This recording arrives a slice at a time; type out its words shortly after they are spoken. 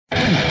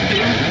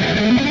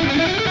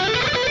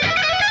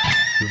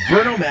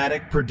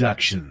Vernomatic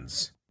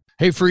Productions.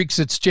 Hey freaks,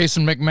 it's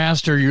Jason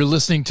McMaster. You're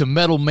listening to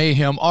Metal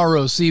Mayhem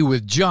ROC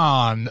with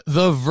John,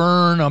 the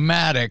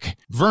Vernomatic,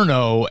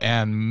 Verno,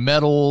 and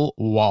Metal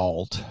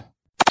Walt.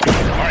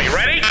 Are you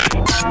ready?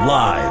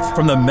 Live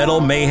from the Metal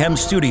Mayhem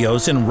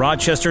Studios in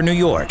Rochester, New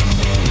York.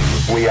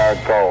 We are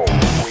gold.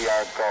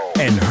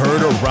 And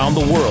heard around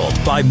the world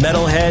by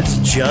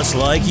metalheads just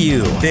like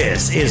you.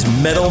 This is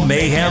Metal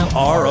Mayhem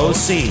ROC.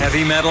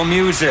 Heavy metal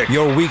music.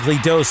 Your weekly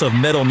dose of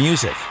metal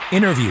music,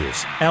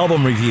 interviews,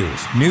 album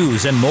reviews,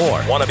 news, and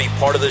more. Want to be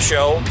part of the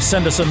show?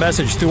 Send us a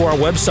message through our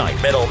website,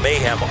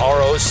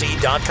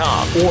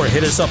 metalmayhemroc.com, or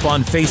hit us up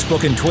on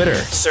Facebook and Twitter.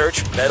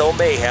 Search Metal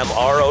Mayhem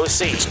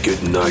ROC. It's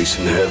getting nice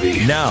and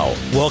heavy. Now,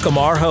 welcome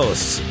our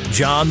hosts,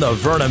 John the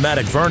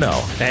Vernomatic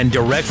Verno, and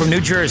direct from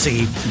New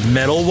Jersey,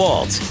 Metal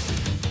Walt.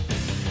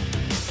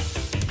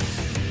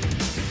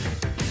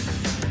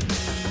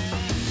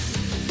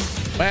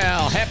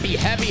 Well, happy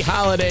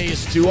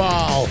holidays to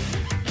all.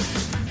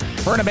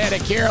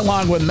 Vernomatic here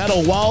along with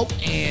Metal Walt,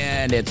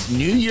 and it's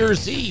New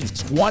Year's Eve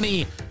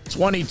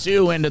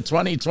 2022 into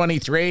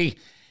 2023,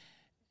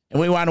 and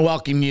we want to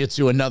welcome you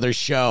to another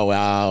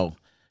show.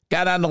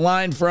 Got on the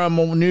line from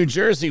New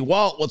Jersey.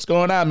 Walt, what's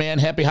going on, man?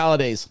 Happy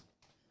holidays.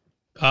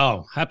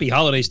 Oh, happy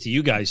holidays to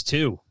you guys,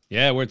 too.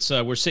 Yeah,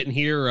 we're sitting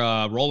here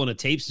rolling the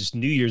tapes. It's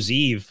New Year's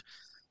Eve.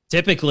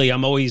 Typically,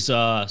 I'm always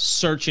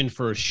searching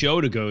for a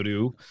show to go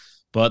to.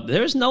 But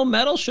there's no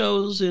metal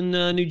shows in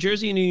New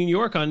Jersey and New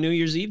York on New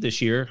Year's Eve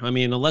this year. I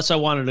mean, unless I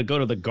wanted to go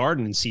to the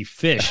garden and see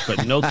fish,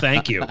 but no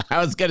thank you. I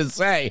was going to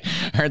say,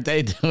 aren't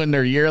they doing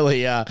their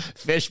yearly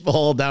fish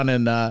bowl down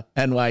in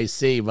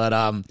NYC?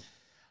 But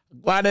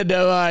wanted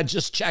to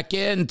just check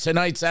in.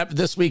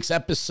 This week's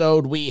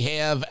episode, we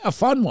have a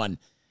fun one.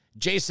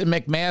 Jason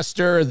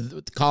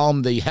McMaster, call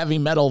him the heavy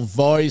metal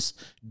voice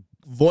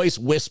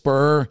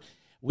whisperer.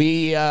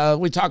 We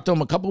talked to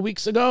him a couple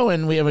weeks ago,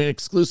 and we have an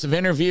exclusive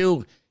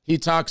interview. He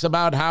talks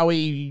about how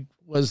he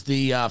was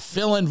the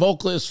fill-in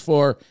vocalist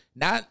for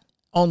not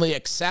only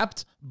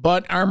Accept,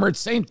 but Armored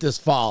Saint this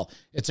fall.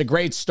 It's a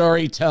great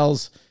story,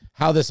 tells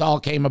how this all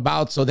came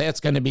about, so that's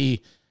going to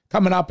be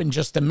coming up in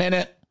just a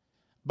minute.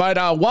 But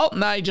Walt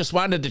and I just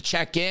wanted to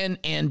check in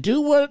and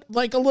do a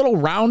little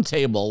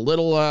roundtable,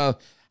 little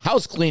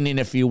house cleaning,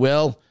 if you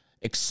will.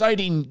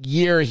 Exciting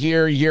year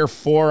here, year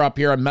 4 up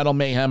here at Metal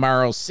Mayhem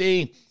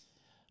ROC.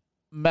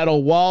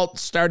 Metal Walt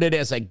started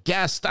as a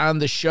guest on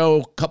the show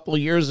a couple of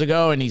years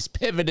ago, and he's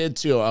pivoted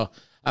to a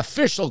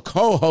official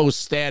co-host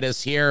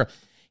status here.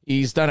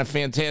 He's done a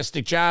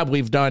fantastic job.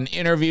 We've done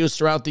interviews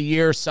throughout the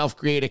year,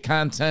 self-created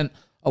content,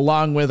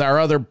 along with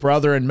our other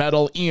brother in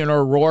metal, Ian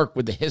O'Rourke,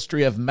 with the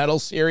History of Metal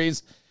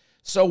series.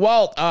 So,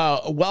 Walt,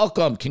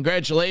 welcome.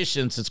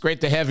 Congratulations. It's great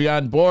to have you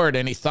on board.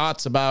 Any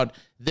thoughts about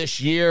this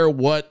year,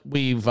 what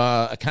we've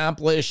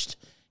accomplished,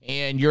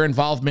 and your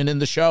involvement in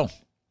the show?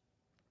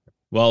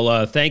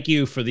 Well, thank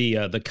you for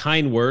the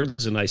kind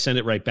words, and I send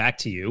it right back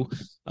to you.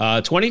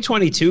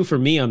 2022 for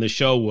me on the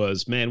show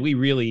was, man, we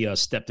really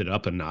stepped it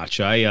up a notch.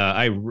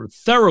 I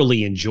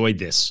thoroughly enjoyed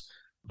this.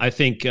 I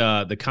think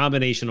the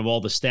combination of all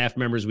the staff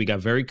members, we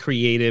got very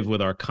creative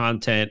with our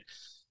content.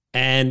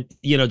 And,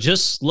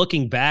 just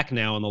looking back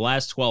now in the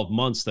last 12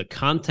 months, the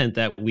content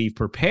that we've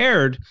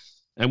prepared,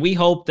 and we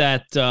hope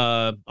that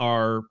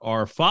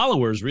our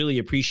followers really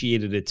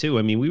appreciated it too.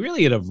 I mean, we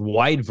really had a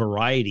wide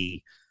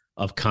variety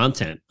of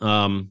content.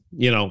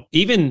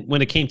 Even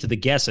when it came to the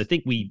guests, I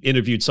think we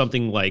interviewed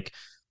something like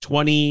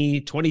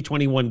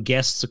 21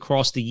 guests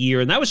across the year.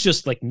 And that was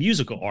just like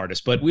musical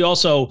artists, but we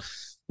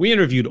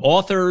interviewed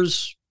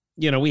authors.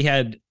 We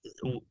had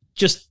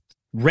just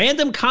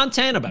random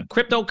content about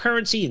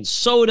cryptocurrency and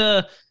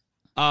soda.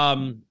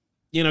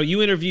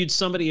 You interviewed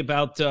somebody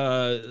about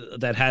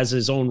that has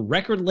his own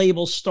record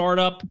label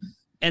startup.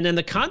 And then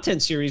the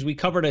content series, we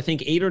covered, I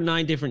think, 8 or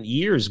 9 different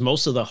years,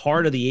 most of the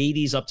heart of the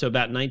 80s up to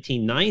about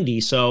 1990.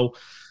 So,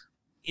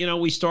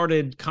 we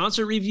started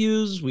concert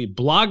reviews. We have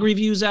blog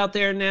reviews out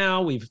there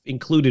now. We've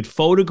included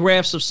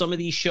photographs of some of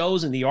these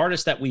shows and the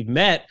artists that we've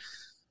met.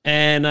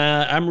 And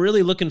I'm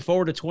really looking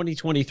forward to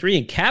 2023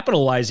 and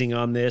capitalizing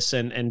on this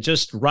and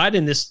just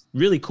riding this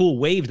really cool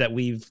wave that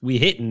we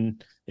hit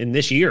in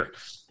this year.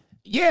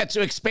 Yeah,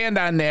 to expand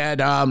on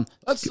that,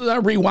 let's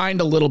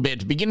rewind a little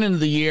bit. Beginning of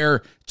the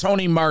year,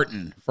 Tony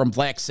Martin from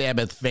Black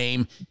Sabbath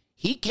fame,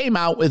 he came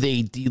out with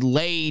a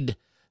delayed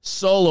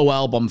solo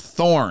album,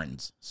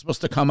 Thorns.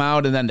 Supposed to come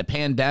out, and then the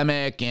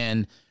pandemic.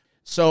 And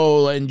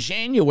so in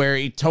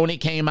January, Tony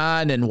came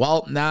on, and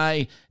Walt and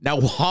I, now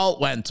Walt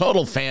went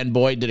total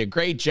fanboy, did a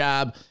great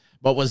job,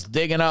 but was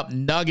digging up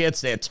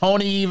nuggets that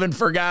Tony even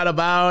forgot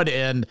about.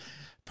 And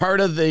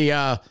part of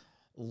the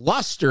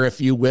luster,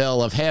 if you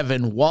will, of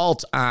having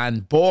Walt on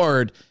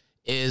board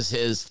is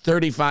his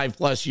 35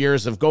 plus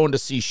years of going to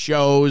see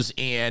shows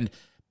and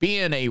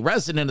being a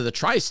resident of the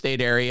tri-state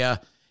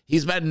area.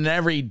 He's been in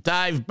every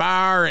dive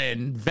bar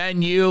and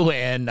venue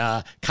and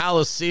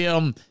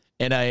Coliseum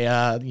in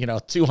a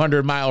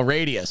 200-mile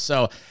radius.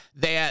 So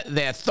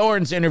that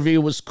Thorns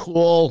interview was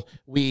cool.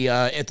 We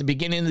at the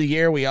beginning of the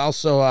year, we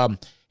also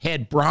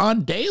had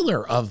Braun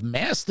Daler of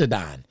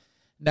Mastodon.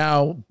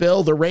 Now,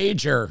 Bill the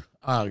Rager,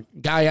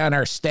 guy on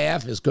our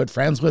staff, is good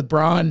friends with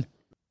Braun.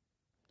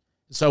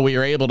 So we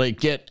were able to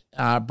get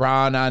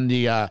Braun on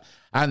the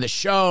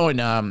show,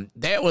 and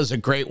that was a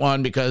great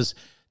one because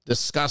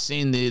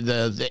discussing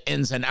the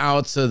ins and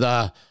outs of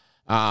the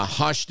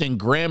Hushed and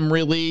Grim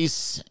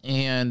release.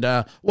 And,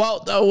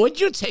 what'd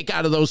you take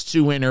out of those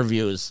two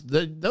interviews?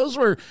 Those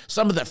were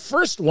some of the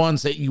first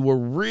ones that you were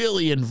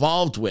really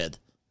involved with.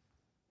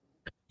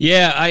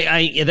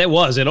 Yeah, that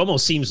was. It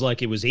almost seems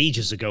like it was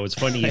ages ago. It's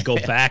funny, you go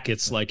back,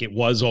 it's like it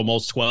was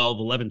almost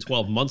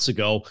 12 months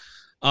ago.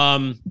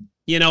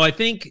 I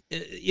think,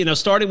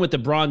 starting with the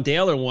Braun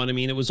Daler one, I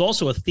mean, it was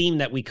also a theme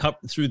that we cut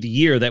through the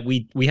year that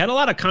we had a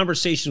lot of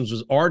conversations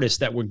with artists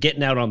that were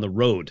getting out on the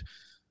road.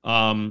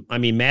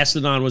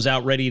 Mastodon was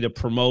out ready to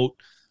promote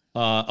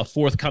a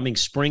forthcoming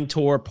spring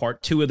tour,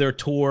 part 2 of their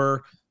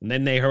tour. And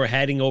then they were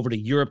heading over to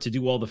Europe to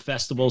do all the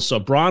festivals.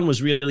 So Braun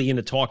was really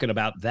into talking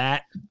about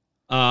that.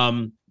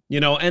 And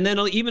then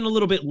even a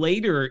little bit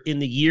later in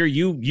the year,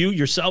 you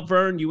yourself,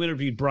 Vern, you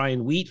interviewed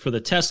Brian Wheat for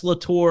the Tesla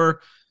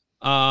tour.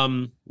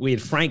 We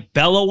had Frank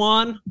Bello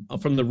on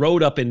from the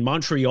road up in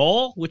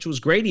Montreal, which was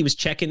great. He was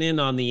checking in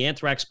on the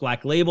Anthrax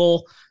Black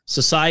Label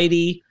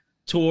Society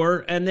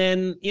tour. And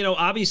then,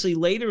 obviously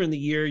later in the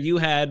year, we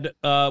had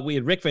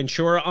Rick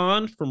Ventura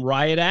on from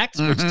Riot Act,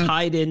 which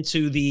tied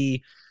into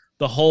the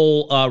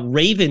whole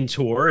Raven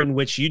tour, in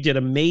which you did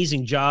an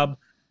amazing job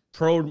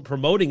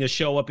promoting a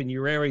show up in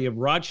your area of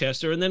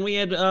Rochester. And then we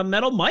had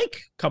Metal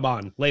Mike come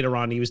on later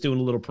on. He was doing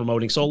a little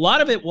promoting. So a lot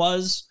of it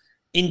was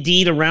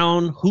indeed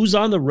around who's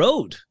on the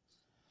road.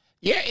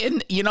 Yeah.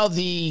 And,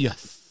 the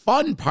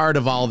fun part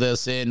of all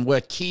this and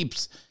what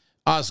keeps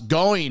us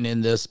going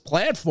in this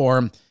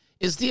platform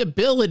is the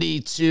ability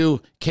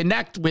to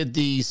connect with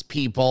these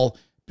people,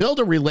 build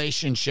a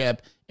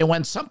relationship, and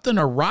when something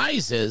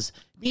arises,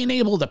 being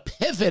able to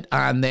pivot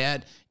on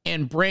that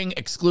and bring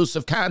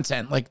exclusive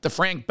content like the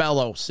Frank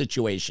Bello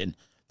situation.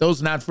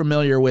 Those not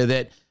familiar with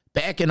it,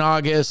 back in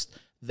August,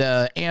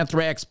 the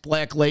Anthrax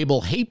Black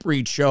Label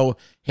Hatebreed show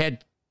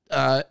had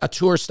a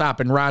tour stop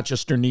in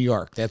Rochester, New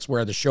York. That's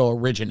where the show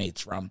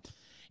originates from.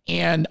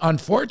 And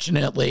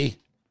unfortunately,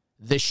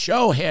 the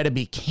show had to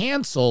be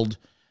canceled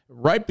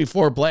right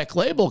before Black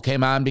Label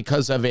came on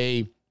because of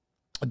a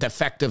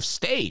defective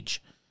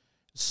stage.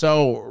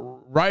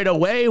 So right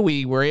away,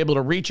 we were able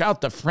to reach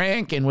out to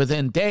Frank, and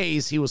within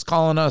days, he was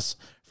calling us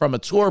from a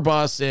tour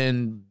bus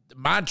in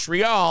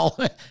Montreal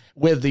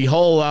with the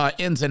whole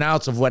ins and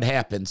outs of what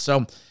happened.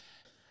 So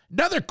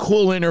another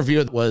cool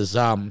interview was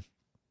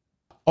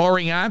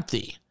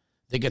Orianthi,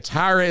 the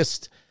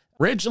guitarist,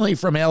 originally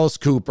from Alice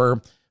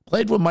Cooper,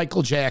 played with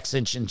Michael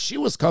Jackson, and she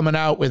was coming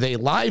out with a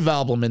live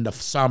album in the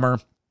summer.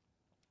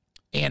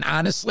 And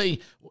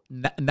honestly,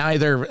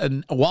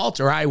 neither Walt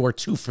or I were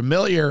too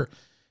familiar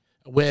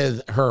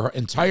with her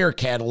entire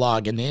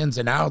catalog and the ins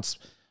and outs.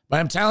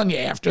 But I'm telling you,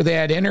 after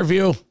that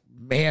interview,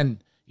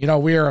 man,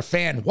 we are a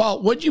fan.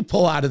 Walt, what'd you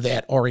pull out of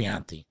that,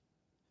 Orianthi?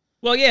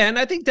 Well, yeah, and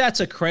I think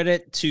that's a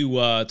credit to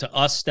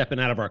us stepping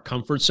out of our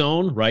comfort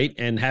zone, right?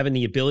 And having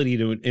the ability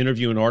to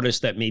interview an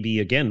artist that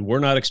maybe, again, we're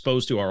not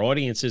exposed to, our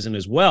audience isn't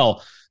as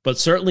well, but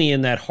certainly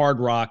in that hard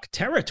rock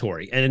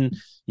territory. And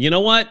you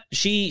know what?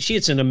 She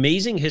it's an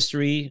amazing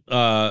history,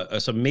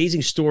 some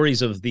amazing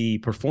stories of the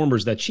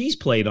performers that she's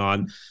played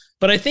on.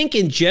 But I think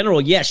in general,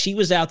 yes, she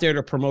was out there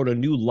to promote a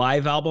new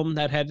live album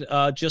that had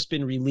just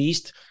been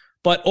released.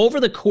 But over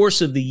the course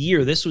of the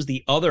year, this was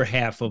the other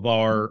half of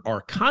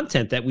our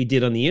content that we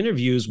did on the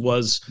interviews,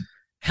 was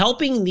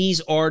helping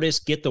these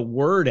artists get the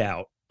word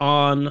out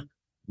on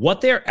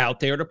what they're out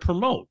there to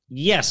promote.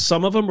 Yes,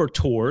 some of them were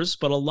tours,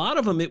 but a lot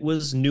of them, it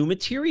was new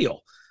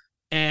material.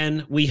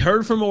 And we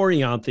heard from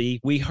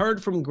Orianthi, we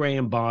heard from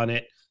Graham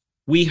Bonnet,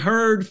 we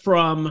heard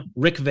from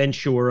Rick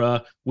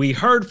Ventura, we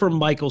heard from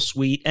Michael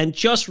Sweet, and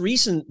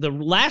the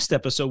last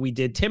episode we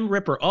did, Tim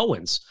Ripper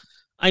Owens.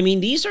 I mean,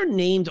 these are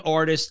named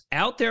artists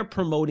out there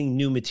promoting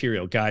new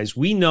material, guys.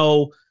 We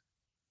know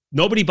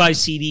nobody buys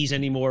CDs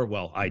anymore.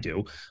 Well, I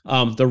do.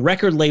 The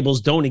record labels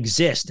don't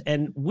exist.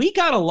 And we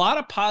got a lot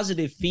of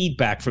positive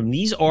feedback from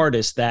these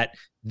artists that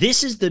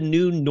this is the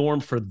new norm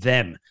for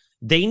them.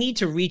 They need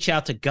to reach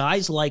out to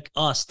guys like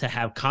us to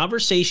have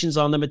conversations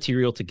on the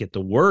material, to get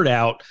the word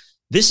out.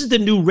 This is the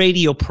new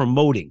radio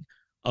promoting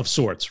of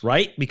sorts,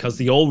 right? Because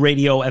the old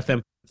radio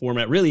FM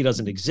format really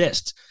doesn't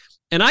exist.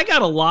 And I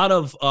got a lot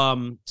of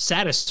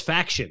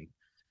satisfaction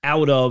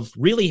out of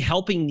really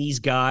helping these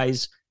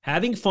guys,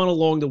 having fun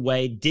along the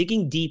way,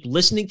 digging deep,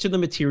 listening to the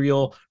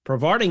material,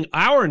 providing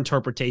our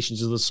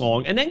interpretations of the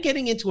song, and then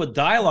getting into a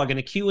dialogue and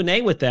a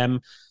Q&A with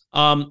them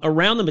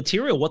around the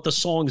material, what the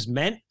songs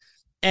meant.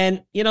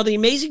 And, the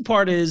amazing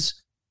part is,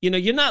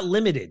 you're not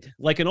limited.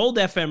 Like an old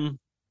FM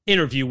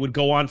interview would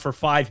go on for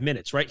 5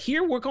 minutes, right?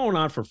 Here, we're going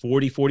on for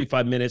 40,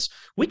 45 minutes.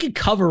 We could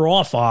cover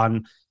off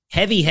on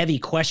heavy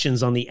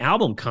questions on the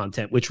album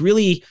content, which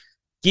really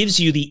gives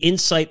you the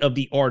insight of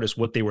the artist,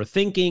 what they were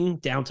thinking,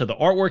 down to the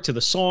artwork, to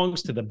the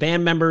songs, to the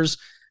band members.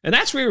 And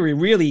that's where we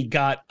really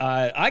got,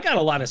 I got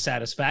a lot of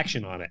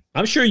satisfaction on it.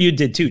 I'm sure you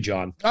did too,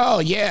 John. Oh,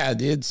 yeah.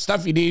 It's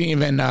stuff you didn't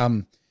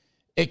even,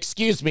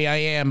 excuse me, I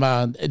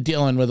am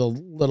dealing with a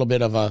little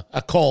bit of a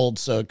cold,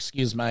 so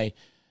excuse my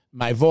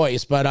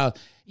voice. But,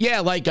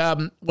 yeah, like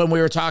when we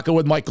were talking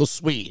with Michael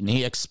Sweet, and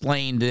he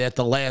explained that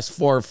the last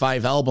 4 or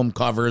 5 album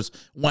covers,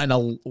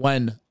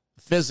 when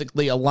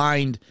physically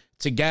aligned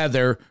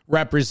together,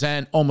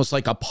 represent almost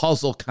like a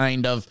puzzle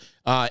kind of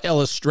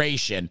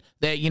illustration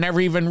that you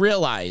never even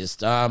realized.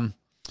 That's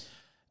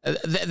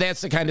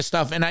the kind of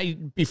stuff.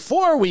 And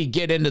before we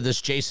get into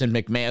this Jason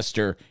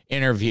McMaster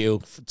interview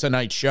for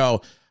tonight's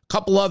show, a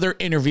couple other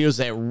interviews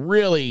that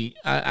really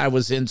I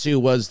was into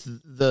was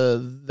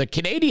the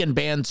Canadian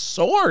band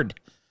Sword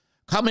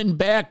coming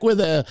back with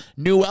a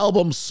new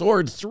album,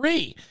 Sword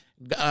 3.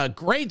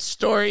 Great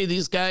story.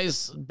 These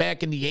guys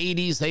back in the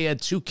 80s, they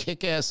had 2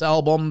 kick-ass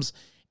albums,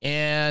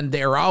 and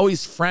they were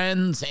always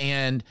friends,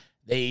 and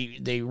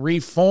they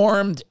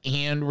reformed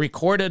and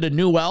recorded a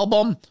new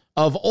album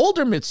of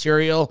older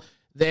material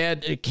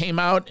that came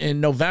out in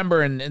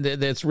November, and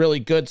that's really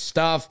good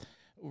stuff.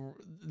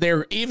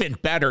 They're even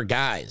better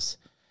guys.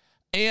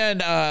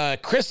 And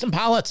Kristen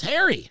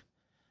Politeri,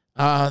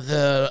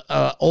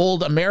 the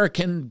old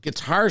American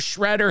guitar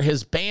shredder,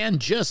 his band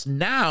just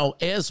now,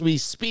 as we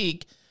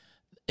speak,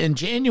 in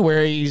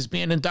January, he's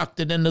being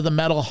inducted into the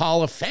Metal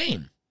Hall of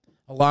Fame,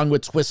 along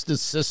with Twisted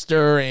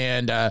Sister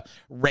and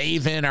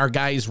Raven, our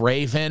guys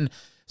Raven.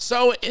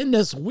 So in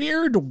this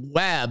weird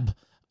web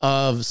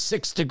of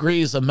 6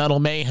 degrees of Metal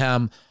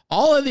Mayhem,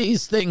 all of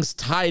these things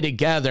tie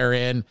together,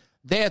 and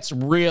that's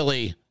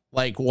really,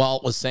 like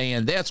Walt was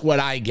saying, that's what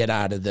I get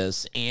out of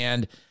this.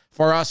 And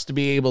for us to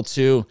be able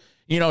to,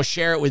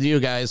 share it with you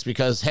guys,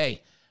 because,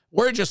 hey,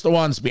 we're just the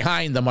ones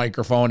behind the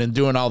microphone and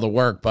doing all the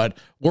work, but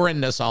we're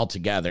in this all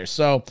together.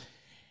 So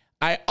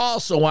I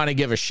also want to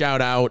give a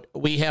shout out.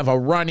 We have a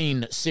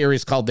running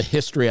series called The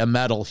History of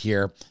Metal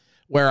here,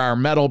 where our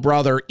metal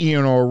brother,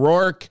 Ian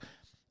O'Rourke,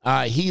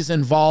 he's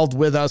involved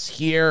with us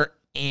here.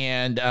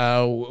 And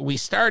we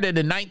started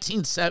in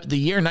the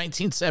year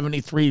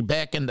 1973,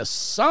 back in the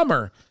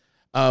summer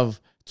of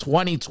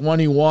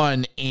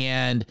 2021.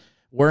 And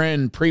we're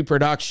in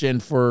pre-production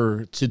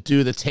to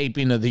do the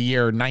taping of the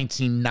year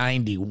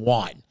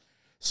 1991.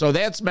 So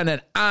that's been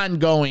an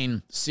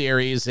ongoing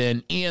series,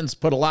 and Ian's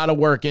put a lot of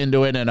work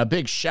into it, and a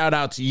big shout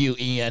out to you,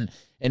 Ian.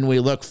 And we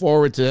look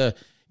forward to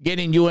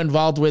getting you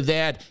involved with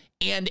that.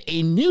 And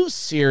a new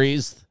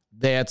series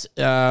that's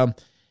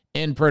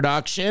in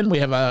production. We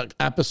have an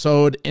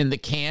episode in the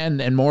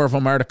can, and more of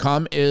them are to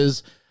come,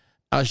 is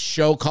a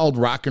show called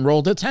Rock and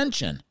Roll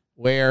Detention,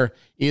 where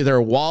either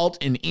Walt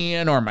and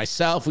Ian or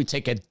myself, we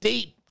take a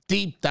deep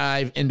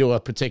dive into a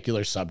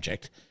particular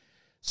subject.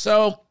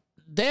 So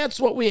that's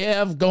what we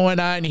have going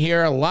on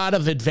here. A lot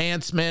of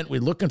advancement.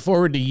 We're looking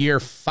forward to year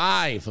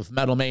 5 of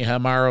Metal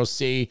Mayhem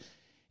ROC.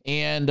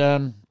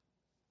 And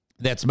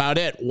that's about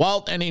it.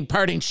 Walt, any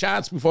parting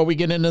shots before we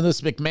get into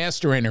this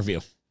McMaster interview?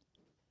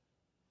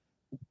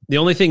 The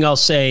only thing I'll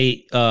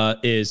say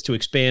is to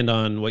expand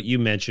on what you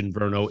mentioned,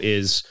 Verno,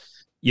 is,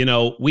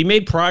 we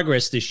made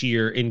progress this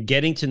year in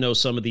getting to know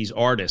some of these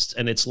artists,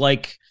 and it's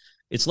like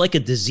a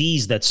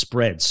disease that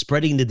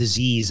spreading the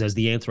disease, as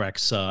the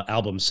Anthrax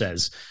album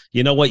says.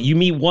 You know what? You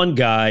meet one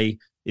guy,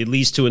 it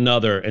leads to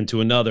another and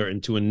to another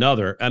and to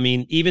another. I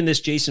mean, even this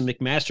Jason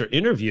McMaster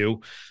interview,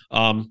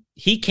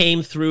 he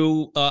came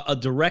through a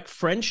direct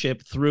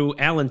friendship through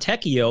Alan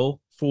Tecchio,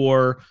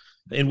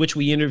 in which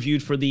we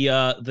interviewed for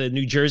the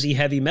New Jersey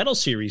Heavy Metal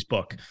Series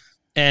book.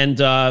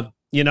 And, I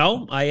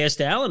asked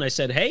Alan, I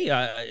said, hey,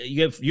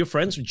 you're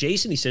friends with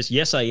Jason? He says,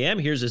 yes, I am.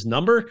 Here's his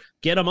number.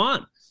 Get him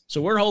on.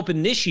 So we're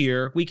hoping this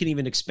year we can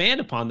even expand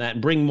upon that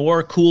and bring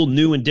more cool,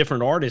 new and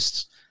different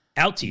artists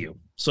out to you.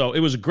 So it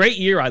was a great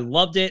year. I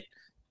loved it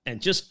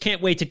and just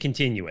can't wait to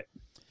continue it.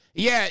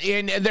 Yeah,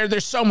 and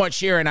there's so much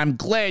here, and I'm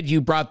glad you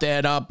brought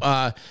that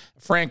up.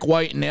 Frank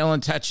White and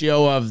Alan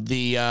Tecchio of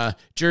the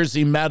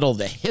Jersey Metal,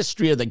 the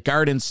history of the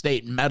Garden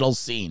State metal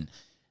scene.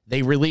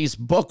 They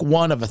released book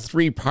 1 of a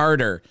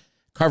 3-parter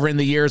covering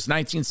the years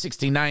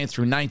 1969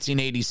 through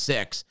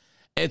 1986.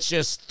 It's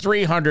just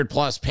 300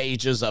 plus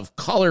pages of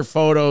color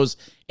photos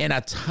and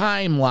a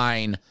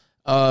timeline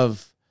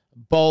of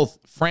both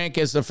Frank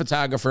as the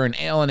photographer and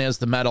Alan as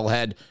the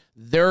metalhead,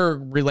 their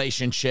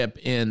relationship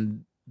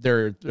in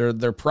their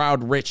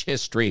proud, rich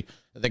history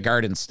of the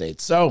Garden State.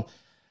 So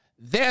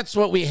that's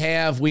what we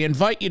have. We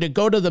invite you to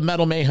go to the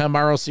Metal Mayhem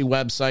ROC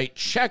website,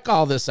 check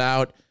all this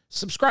out,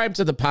 subscribe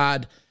to the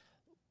pod,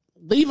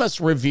 leave us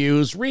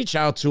reviews, reach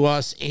out to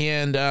us,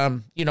 and,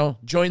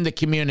 join the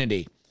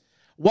community.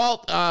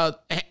 Walt,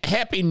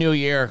 Happy New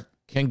Year.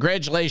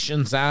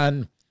 Congratulations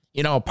on,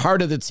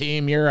 part of the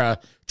team. You're a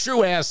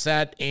true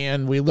asset,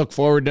 and we look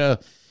forward to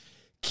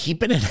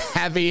keeping it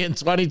heavy in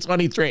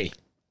 2023.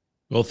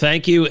 Well,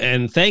 thank you.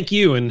 And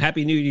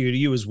Happy New Year to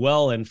you as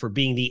well. And for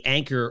being the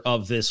anchor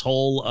of this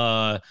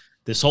whole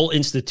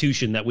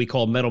institution that we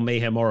call Metal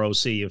Mayhem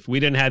ROC. If we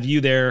didn't have you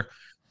there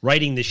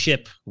righting the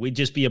ship, we'd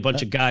just be a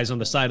bunch of guys on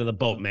the side of the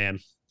boat, man.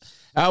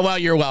 Oh, well,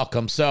 you're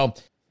welcome. So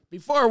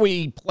Before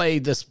we play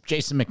this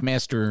Jason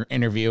McMaster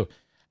interview,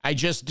 I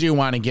just do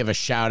want to give a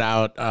shout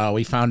out.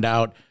 We found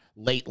out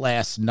late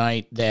last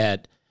night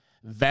that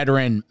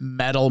veteran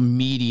metal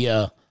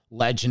media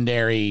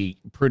legendary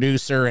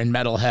producer and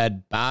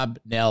metalhead Bob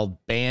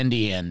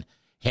NALBANDIAN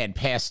had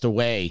passed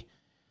away.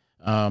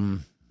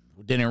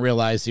 Didn't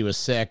realize he was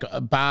sick.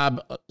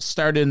 Bob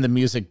started in the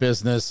music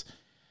business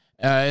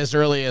as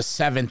early as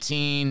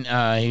 17.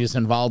 He was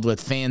involved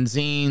with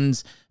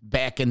fanzines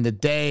back in the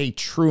day.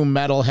 True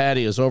metalhead.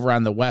 He was over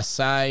on the west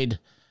side,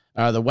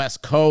 the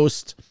west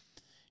coast.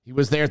 He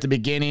was there at the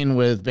beginning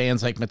with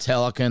bands like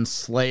Metallica and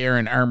Slayer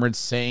and Armored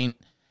Saint.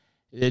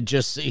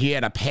 He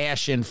had a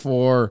passion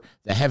for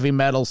the heavy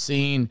metal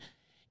scene,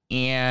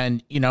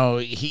 and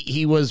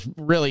he was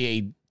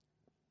really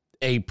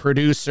a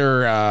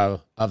producer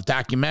of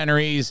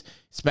documentaries.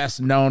 He's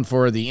best known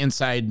for the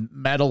Inside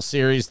Metal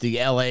series, the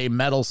LA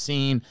metal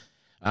scene,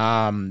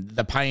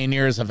 the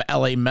pioneers of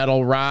LA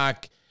metal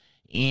rock,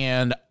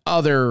 and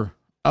other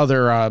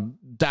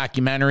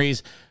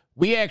documentaries.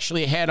 We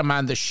actually had him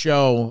on the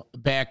show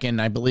back in,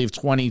 I believe,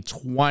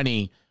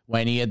 2020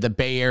 when he had the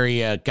Bay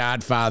Area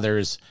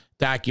Godfathers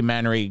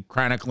documentary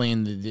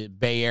chronicling the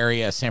Bay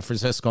Area, San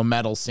Francisco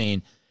metal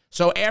scene.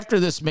 So after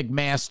this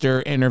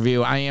McMaster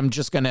interview, I am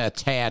just going to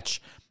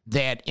attach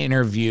that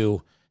interview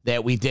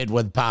that we did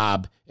with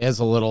Bob as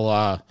a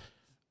little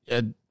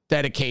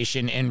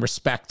dedication and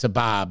respect to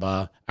Bob.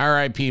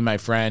 R.I.P, my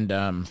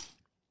friend.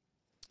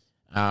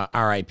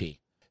 R.I.P.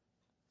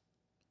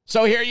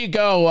 So here you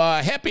go.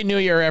 Happy New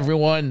Year,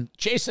 everyone.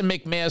 Jason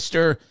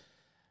McMaster.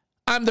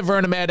 I'm the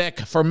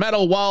Vernomatic for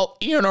Metal Walt,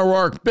 Ian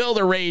O'Rourke, Bill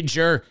the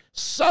Rager,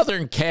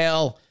 Southern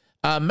Cal,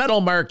 Metal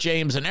Mark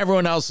James, and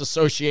everyone else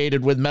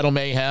associated with Metal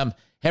Mayhem.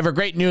 Have a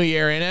great New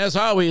Year, and as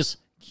always,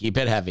 keep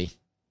it heavy.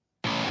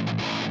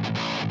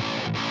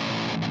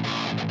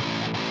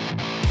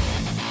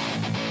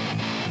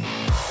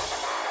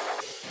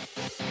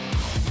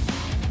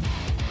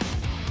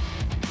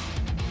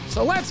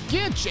 So let's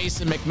get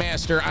Jason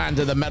McMaster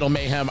onto the Metal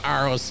Mayhem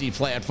ROC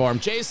platform.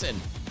 Jason,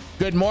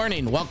 good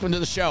morning. Welcome to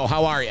the show.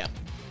 How are you?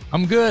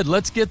 I'm good.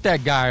 Let's get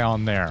that guy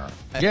on there.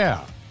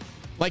 Yeah.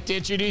 Like to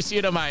introduce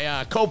you to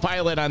my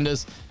co-pilot on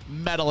this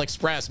Metal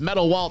Express,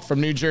 Metal Walt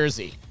from New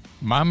Jersey.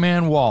 My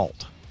man,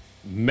 Walt.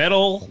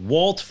 Metal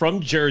Walt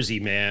from Jersey,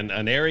 man.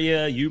 An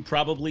area you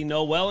probably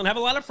know well and have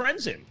a lot of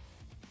friends in.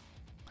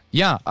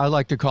 Yeah, I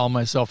like to call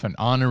myself an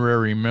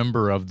honorary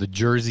member of the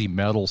Jersey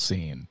metal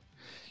scene.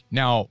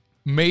 Now,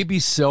 maybe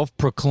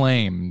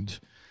self-proclaimed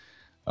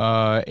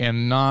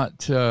and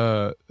not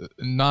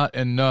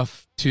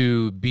enough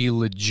to be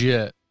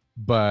legit,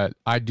 but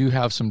I do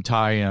have some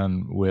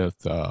tie-in with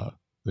the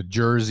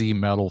Jersey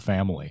metal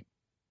family.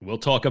 We'll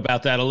talk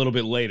about that a little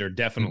bit later,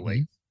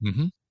 definitely.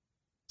 Mm-hmm.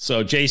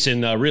 So,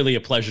 Jason, really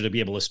a pleasure to be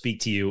able to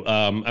speak to you.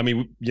 I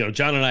mean,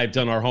 John and I have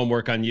done our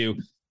homework on you.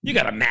 You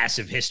got a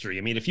massive history.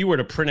 I mean, if you were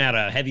to print out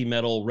a heavy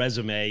metal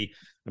resume,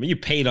 I mean, you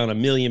paid on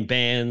 1 million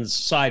bands,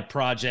 side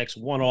projects,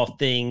 one-off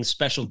things,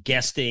 special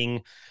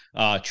guesting,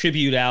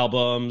 tribute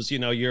albums.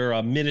 You're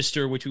a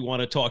minister, which we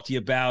want to talk to you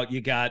about. You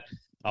got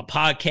a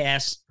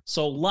podcast.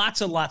 So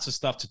lots and lots of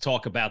stuff to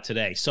talk about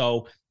today.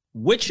 So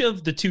which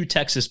of the 2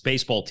 Texas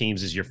baseball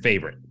teams is your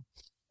favorite?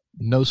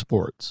 No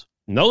sports.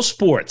 No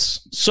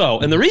sports. So,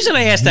 and the reason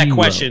I asked that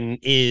question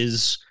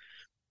is,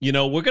 we're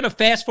going to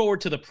fast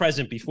forward to the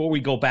present before we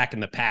go back in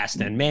the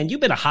past. And man,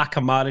 you've been a hot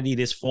commodity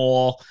this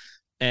fall.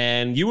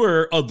 And you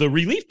were the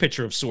relief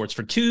pitcher of sorts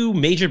for 2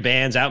 major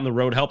bands out on the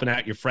road helping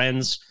out your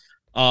friends.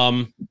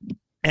 And,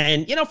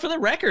 for the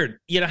record,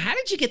 how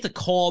did you get the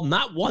call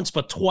not once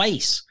but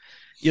twice?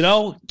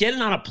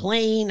 Getting on a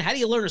plane, how do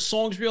you learn the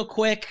songs real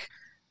quick?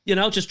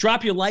 Just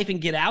drop your life and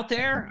get out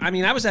there. I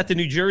mean, I was at the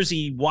New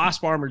Jersey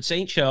Wasp Armored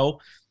Saint show.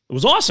 It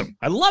was awesome.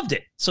 I loved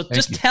it. So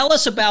just tell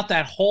us about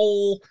that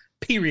whole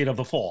period of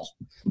the fall.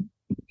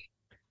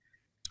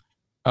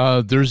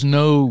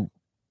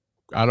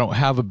 I don't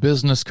have a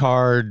business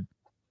card.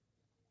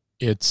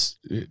 It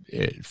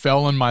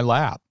fell in my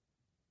lap.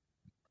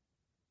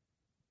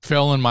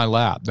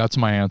 That's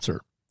my answer.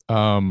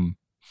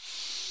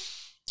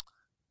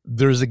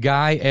 There's a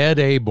guy, Ed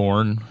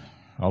Aborn,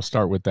 I'll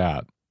start with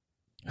that,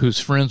 who's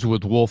friends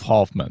with Wolf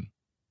Hoffman.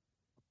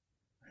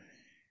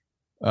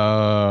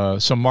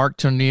 So Mark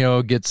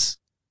Tornillo gets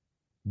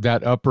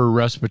that upper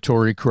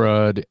respiratory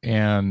crud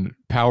and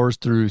powers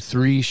through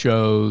 3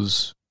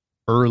 shows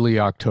early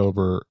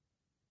October,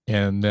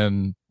 and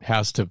then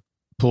has to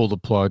pull the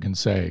plug and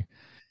say,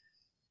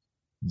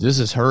 this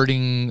is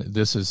hurting.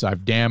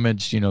 I've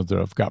damaged,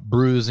 I've got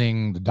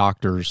bruising, the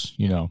doctors,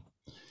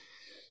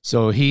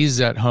 So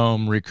he's at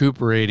home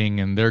recuperating,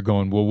 and they're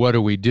going, well, what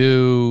do we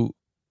do?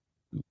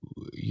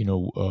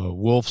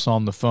 Wolf's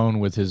on the phone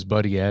with his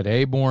buddy Ed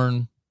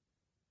Aborn,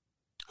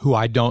 who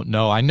I don't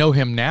know. I know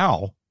him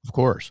now, of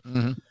course.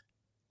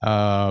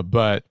 Mm-hmm.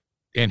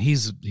 And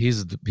he's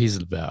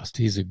the best.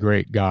 He's a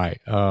great guy.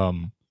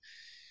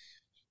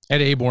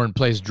 Ed Aborn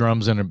plays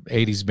drums in an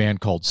 80s band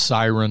called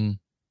Siren.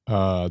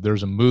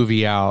 There's a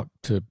movie out,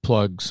 to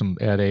plug some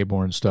Ed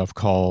Aborn stuff,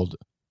 called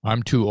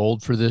I'm Too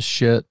Old for This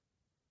Shit.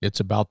 It's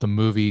about the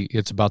movie.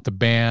 It's about the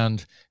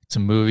band. It's a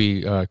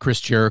movie.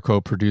 Chris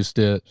Jericho produced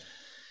it.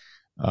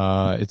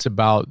 It's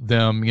about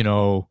them,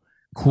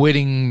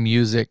 quitting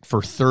music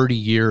for 30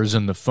 years,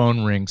 and the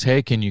phone rings.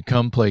 Hey, can you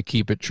come play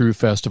Keep It True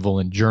Festival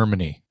in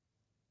Germany?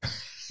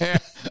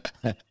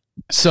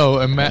 So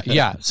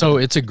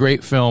it's a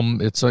great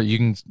film. You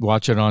can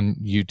watch it on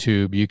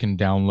YouTube. You can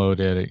download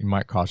it. It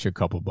might cost you a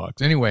couple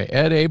bucks. Anyway,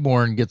 Ed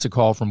Aborn gets a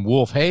call from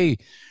Wolf. Hey,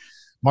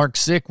 Mark's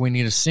sick. We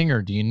need a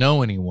singer. Do you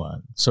know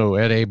anyone? So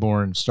Ed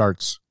Aborn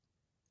starts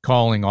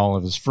calling all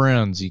of his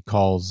friends. He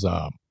calls.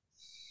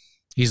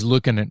 He's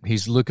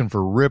looking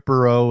for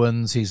Ripper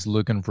Owens. He's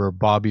looking for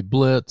Bobby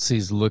Blitz.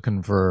 He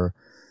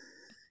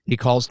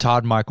calls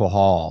Todd Michael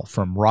Hall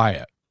from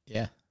Riot.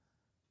 Yeah.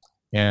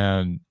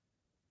 And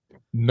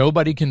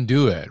nobody can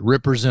do it.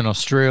 Ripper's in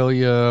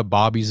Australia.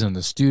 Bobby's in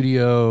the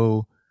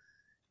studio.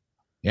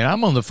 And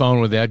I'm on the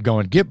phone with Ed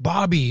going, get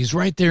Bobby. He's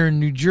right there in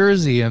New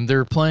Jersey. And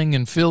they're playing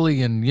in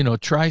Philly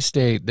and,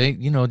 tri-state. They,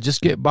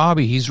 just get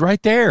Bobby. He's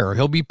right there.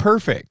 He'll be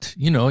perfect.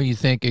 You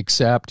think,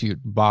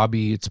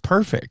 Bobby, it's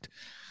perfect.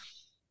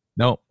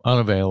 No,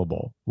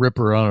 unavailable.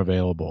 Ripper,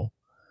 unavailable.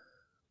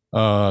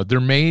 There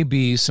may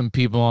be some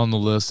people on the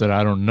list that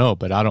I don't know,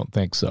 but I don't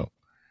think so.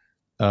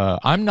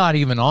 I'm not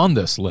even on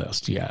this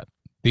list yet.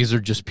 These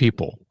are just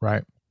people,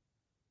 right?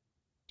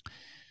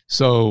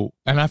 So,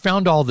 and I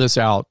found all this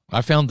out.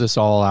 I found this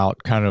all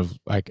out kind of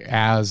like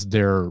as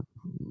they're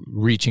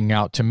reaching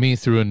out to me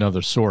through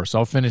another source.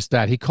 I'll finish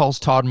that. He calls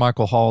Todd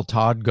Michael Hall.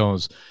 Todd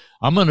goes,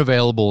 I'm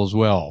unavailable as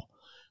well,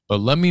 but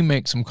let me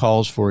make some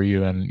calls for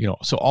you. And,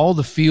 so all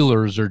the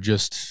feelers are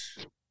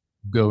just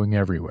going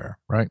everywhere,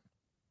 right?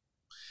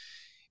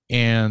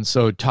 And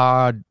so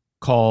Todd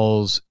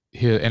calls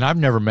and I've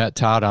never met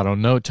Todd. I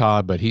don't know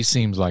Todd, but he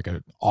seems like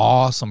an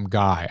awesome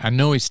guy. I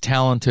know he's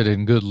talented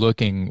and good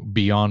looking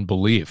beyond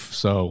belief.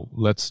 So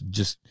let's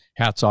just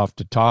hats off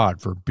to Todd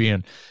for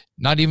being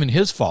not even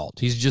his fault.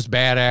 He's just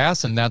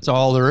badass, and that's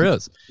all there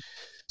is.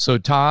 So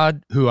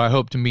Todd, who I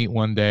hope to meet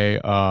one day,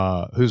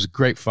 who's a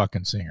great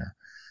fucking singer,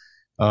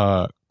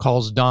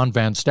 calls Don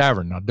Van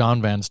Staveren. Now,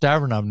 Don Van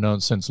Staveren I've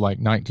known since like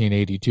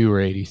 1982 or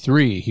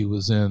 83. He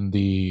was in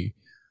the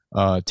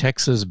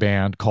Texas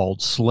band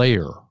called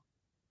Slayer.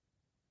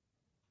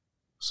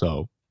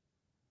 So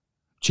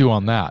chew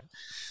on that.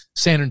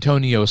 San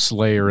Antonio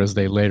Slayer, as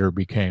they later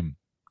became.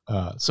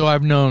 So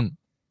I've known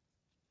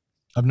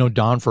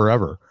Don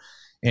forever,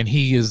 and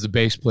he is the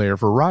bass player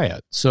for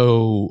Riot.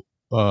 So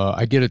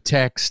I get a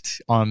text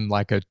on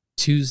like a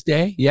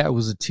Tuesday. Yeah, it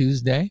was a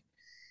Tuesday,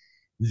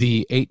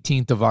 the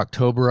 18th of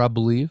October, I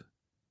believe.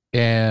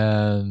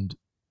 And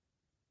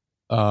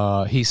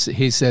he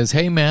says,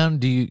 hey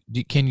man,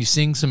 can you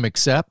sing some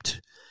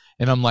Accept?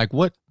 And I'm like,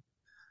 what?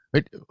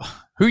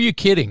 Who are you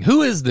kidding?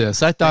 Who is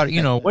this? I thought,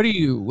 what are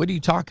you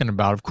talking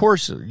about? Of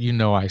course,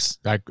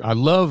 I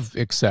love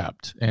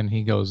Accept. And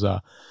he goes,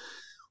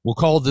 we'll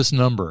call this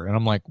number. And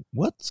I'm like,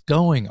 what's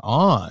going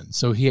on?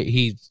 So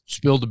he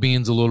spilled the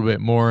beans a little bit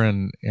more,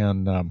 and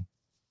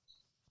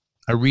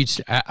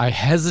I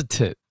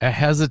hesitated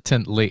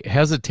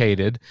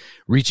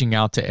reaching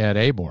out to Ed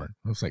Aborn.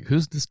 I was like,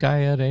 who's this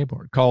guy, Ed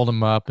Aborn? Called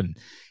him up, and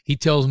he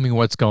tells me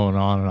what's going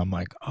on, and I'm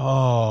like,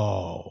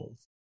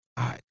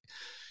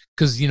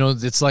 because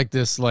it's like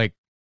this,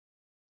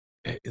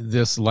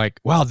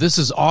 wow, this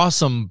is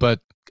awesome, but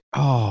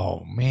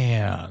oh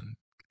man,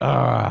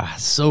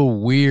 so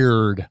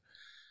weird.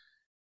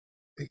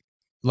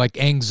 Like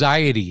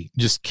anxiety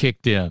just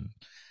kicked in.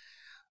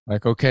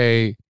 Like,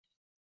 okay,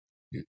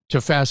 to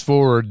fast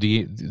forward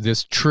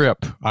this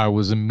trip I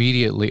was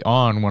immediately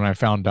on when I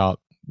found out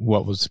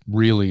what was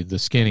really the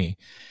skinny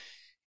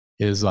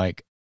is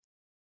like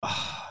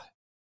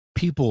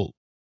people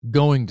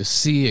going to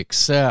see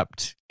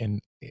Accept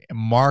and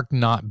Mark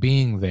not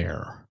being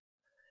there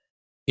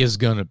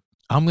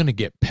I'm gonna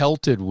get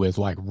pelted with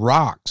like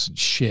rocks and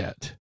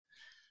shit.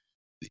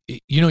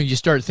 You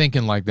start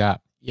thinking like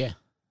that. Yeah.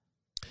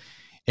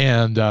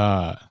 And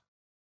then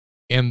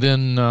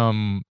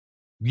I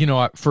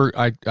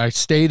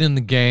stayed in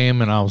the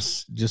game, and I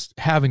was just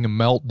having a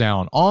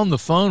meltdown on the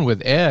phone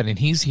with Ed, and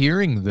he's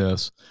hearing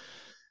this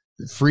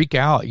freak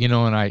out,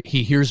 and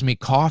he hears me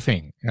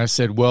coughing. And I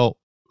said, well,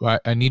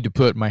 I need to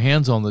put my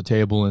hands on the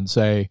table and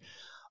say,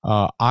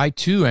 I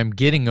too am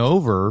getting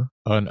over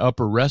an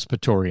upper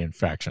respiratory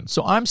infection.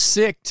 So I'm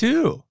sick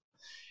too.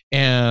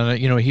 And,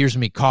 he hears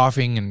me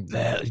coughing and,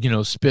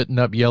 spitting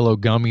up yellow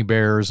gummy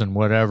bears and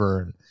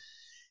whatever. And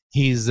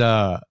he's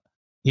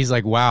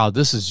like, wow,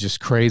 this is just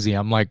crazy.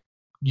 I'm like,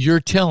 you're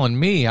telling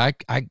me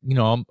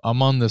I'm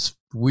on this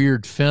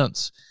weird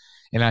fence,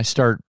 and I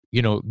start,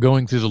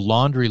 going through the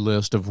laundry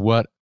list of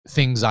what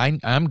things I'm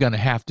going to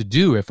have to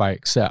do if I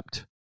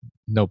accept,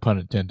 no pun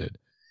intended.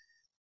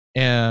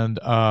 And,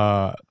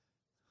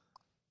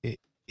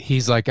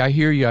 he's like, I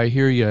hear you.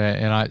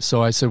 And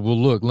so I said,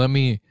 well, look, let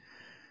me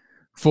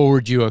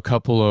forward you a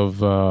couple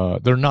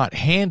of, they're not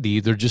handy.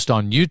 They're just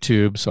on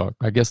YouTube. So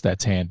I guess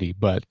that's handy,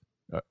 but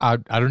I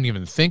don't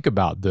even think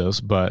about this,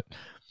 but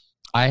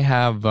I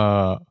have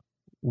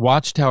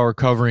Watchtower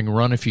covering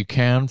Run If You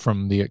Can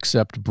from the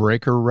Accept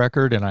Breaker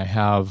record, and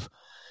I've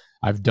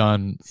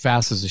done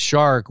Fast as a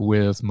Shark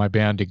with my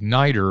band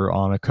Igniter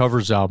on a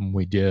covers album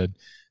we did.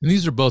 And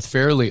these are both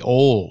fairly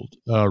old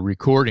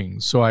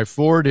recordings. So I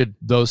forwarded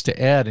those to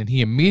Ed, and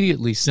he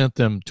immediately sent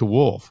them to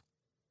Wolf.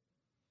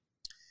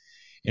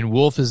 And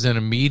Wolf is in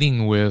a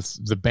meeting with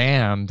the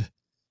band,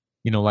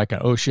 like an,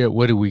 oh shit,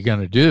 what are we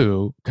going to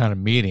do kind of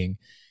meeting.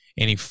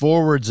 And he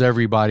forwards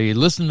everybody,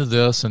 listen to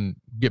this and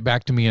get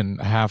back to me in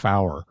a half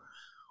hour.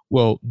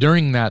 Well,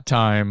 during that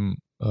time,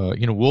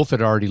 Wolf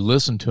had already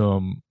listened to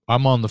him.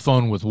 I'm on the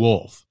phone with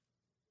Wolf.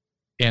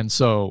 And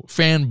so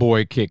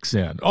fanboy kicks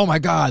in. Oh my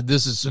God,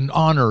 this is an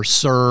honor,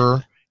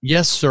 sir.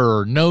 Yes,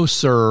 sir. No,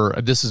 sir.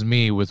 This is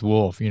me with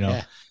Wolf,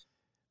 Yeah.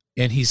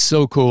 And he's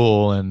so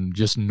cool and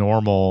just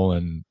normal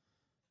and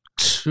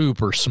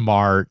super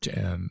smart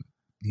and,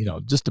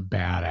 just a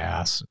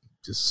badass,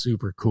 just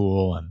super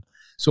cool. And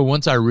so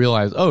once I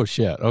realized, oh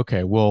shit,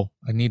 okay, well,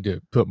 I need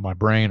to put my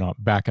brain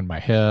back in my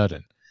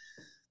head.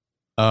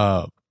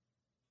 And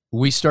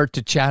we start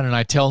to chat, and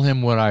I tell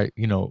him what I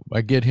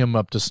get him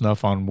up to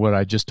snuff on what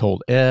I just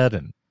told Ed.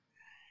 And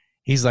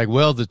he's like,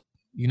 well,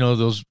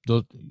 those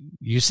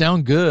you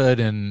sound good.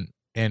 And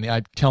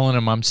I'm telling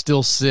him I'm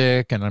still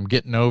sick and I'm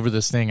getting over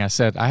this thing. I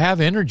said, I have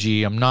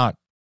energy. I'm not,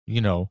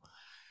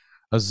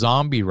 a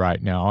zombie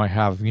right now. I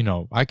have,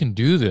 I can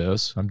do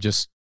this. I'm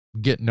just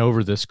getting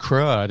over this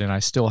crud, and I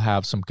still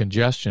have some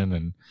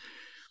congestion.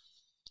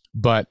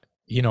 But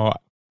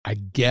I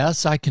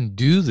guess I can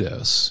do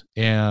this.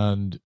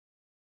 And,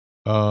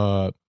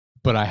 but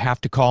I have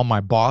to call my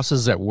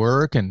bosses at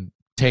work and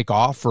take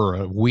off for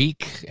a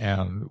week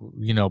and,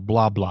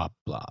 blah, blah,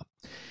 blah.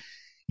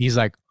 He's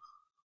like,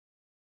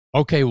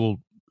 okay,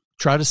 well,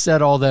 try to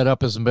set all that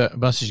up as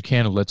much as you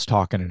can, and let's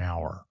talk in an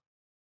hour.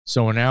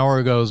 So an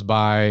hour goes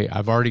by.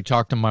 I've already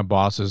talked to my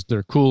bosses.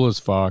 They're cool as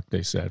fuck.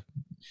 They said,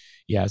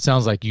 yeah, it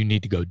sounds like you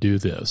need to go do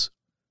this.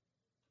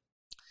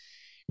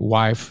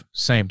 Wife,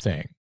 same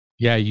thing.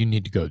 Yeah, you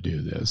need to go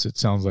do this. It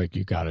sounds like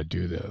you got to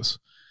do this.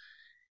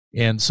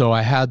 And so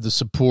I had the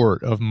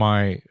support of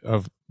my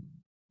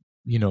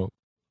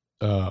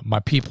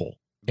people.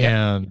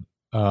 Yeah.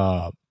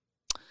 And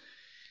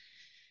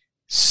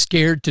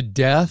scared to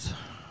death,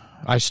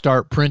 I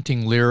start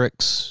printing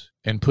lyrics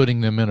and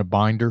putting them in a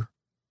binder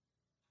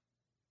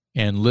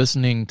and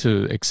listening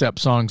to Accept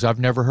songs I've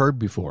never heard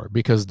before,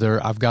 because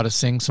I've got to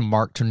sing some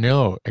Mark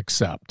Tornillo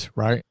Accept,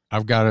 right?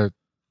 I've got to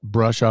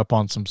brush up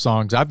on some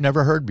songs I've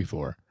never heard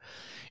before.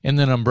 And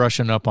then I'm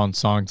brushing up on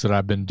songs that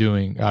I've been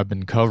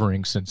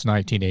covering since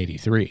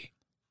 1983.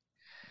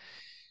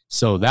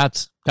 So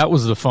that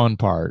was the fun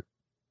part,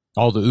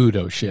 all the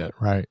Udo shit,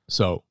 right?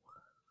 So,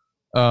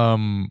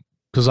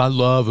 because I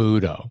love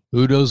Udo.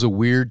 Udo's a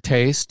weird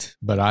taste,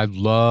 but I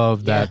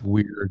love that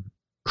weird,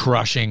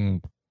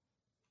 crushing,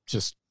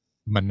 just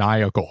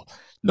maniacal.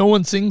 No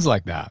one sings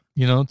like that.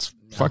 It's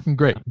fucking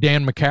great.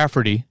 Dan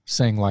McCafferty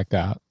sang like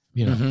that,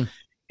 Mm-hmm.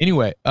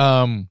 Anyway,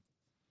 I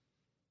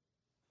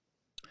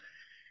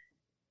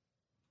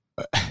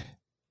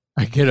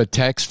get a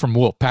text from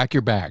Wolf, pack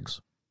your bags.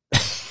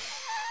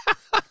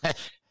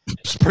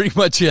 That's pretty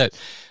much it.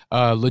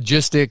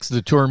 Logistics,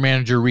 the tour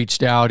manager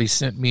reached out. He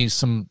sent me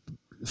some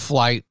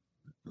flight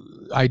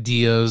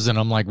ideas, and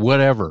I'm like,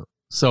 whatever.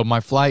 So my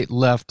flight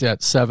left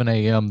at 7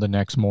 a.m. the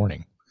next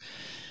morning.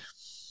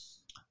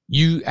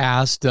 You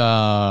asked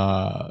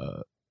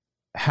how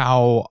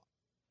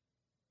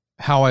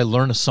I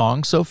learn a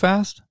song so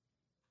fast?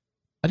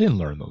 I didn't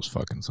learn those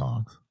fucking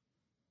songs.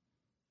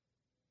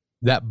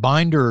 That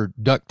binder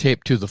duct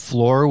taped to the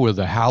floor with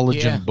a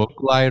halogen book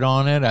light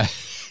on it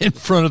in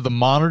front of the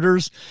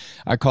monitors.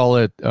 I call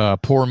it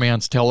poor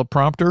man's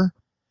teleprompter.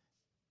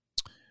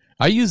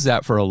 I use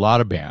that for a lot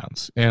of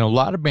bands, and a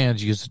lot of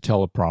bands use a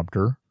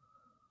teleprompter.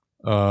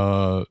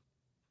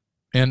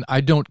 And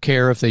I don't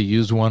care if they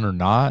use one or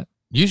not.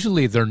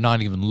 Usually they're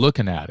not even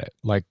looking at it.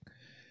 Like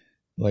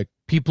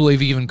people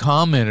have even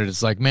commented,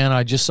 it's like, man,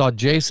 I just saw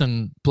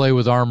Jason play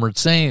with Armored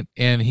Saint,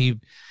 and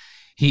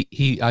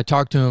I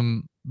talked to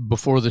him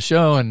before the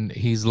show, and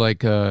he's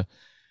like, how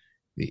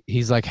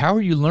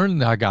are you learning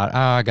that?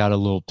 I got a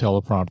little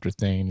teleprompter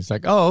thing. And he's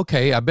like, oh,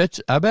 okay. I bet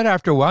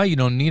after a while you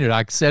don't need it.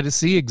 I said,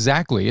 see,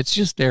 exactly. It's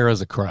just there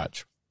as a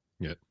crutch.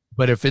 Yeah.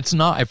 But if it's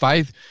not, if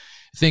I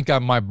think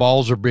my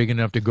balls are big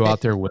enough to go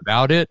out there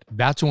without it,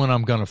 that's when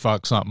I'm going to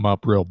fuck something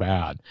up real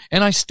bad.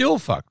 And I still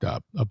fucked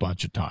up a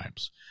bunch of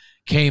times.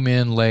 Came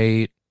in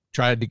late,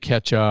 tried to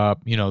catch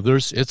up.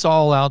 It's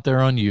all out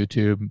there on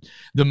YouTube.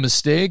 The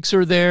mistakes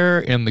are there,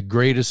 and the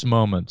greatest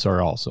moments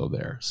are also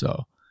there.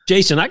 So,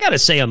 Jason, I got to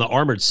say, on the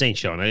Armored Saint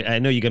show, and I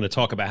know you're going to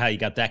talk about how you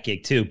got that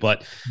gig too,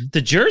 but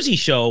the Jersey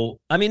show,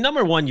 I mean,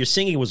 number one, your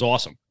singing was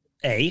awesome.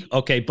 A,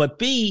 okay, but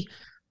B,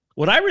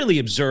 what I really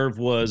observed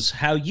was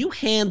how you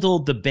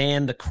handled the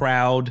band, the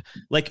crowd.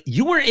 Like,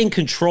 you were in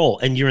control,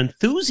 and your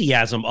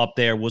enthusiasm up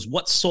there was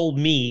what sold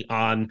me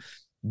on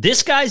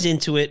this guy's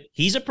into it.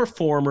 He's a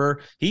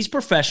performer. He's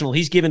professional.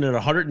 He's giving it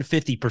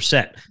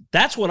 150%.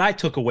 That's what I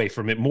took away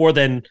from it more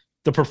than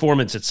the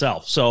performance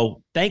itself.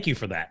 So thank you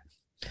for that.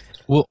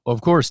 Well,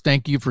 of course,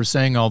 thank you for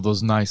saying all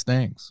those nice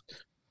things.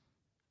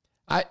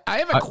 I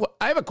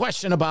have a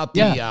question about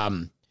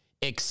the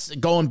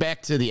going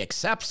back to the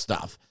Accept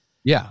stuff.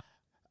 Yeah.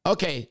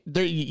 Okay,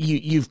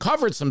 you've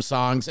covered some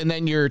songs, and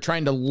then you're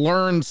trying to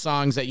learn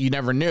songs that you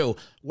never knew.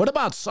 What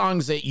about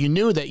songs that you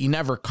knew that you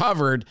never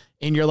covered,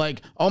 and you're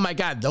like, oh my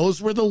God,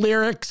 those were the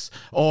lyrics?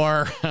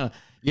 Or,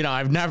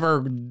 I've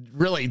never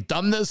really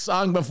done this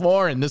song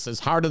before, and this is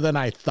harder than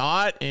I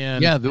thought.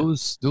 And yeah, there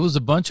was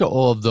a bunch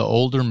of the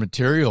older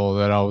material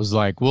that I was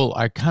like, well,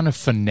 I kind of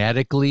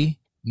phonetically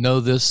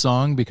know this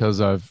song because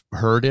I've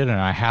heard it, and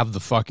I have the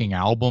fucking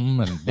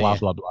album, and blah,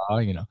 blah, blah,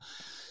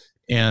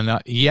 And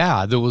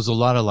there was a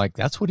lot of like,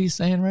 that's what he's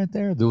saying right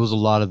there. There was a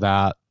lot of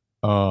that.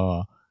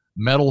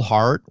 Metal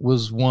Heart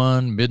was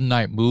one.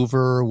 Midnight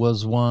Mover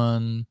was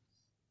one.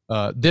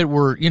 That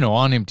were,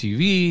 on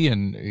MTV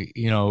and,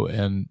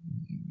 and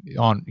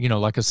on,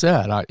 like I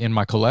said, in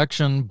my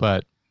collection,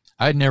 but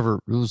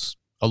it was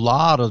a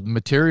lot of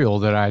material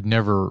that I'd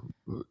never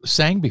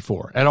sang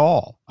before at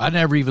all. I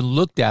never even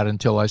looked at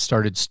until I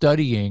started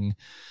studying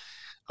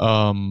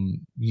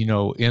in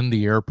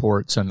the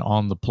airports and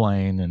on the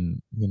plane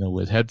and,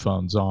 with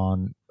headphones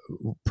on,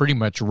 pretty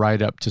much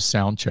right up to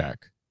sound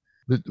check.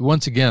 But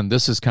once again,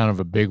 this is kind of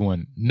a big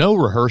one. No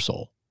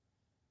rehearsal.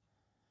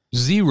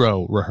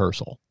 Zero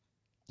rehearsal.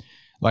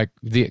 Like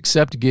the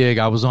Accept gig,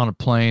 I was on a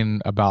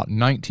plane about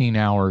 19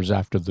 hours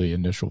after the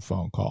initial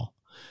phone call.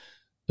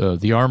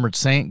 The Armored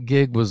Saint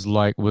gig was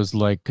like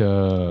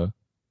 12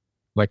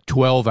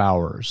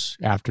 hours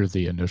after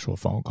the initial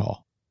phone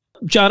call.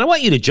 John, I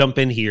want you to jump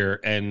in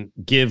here and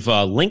give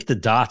link the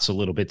dots a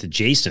little bit to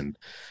Jason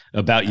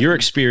about your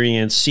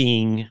experience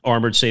seeing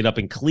Armored Saint up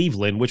in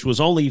Cleveland, which was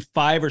only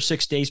 5 or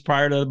 6 days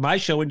prior to my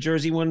show in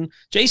Jersey when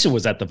Jason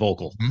was at the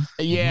vocal.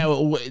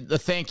 Yeah,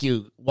 thank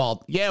you,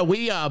 Walt. Yeah,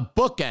 we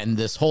bookend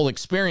this whole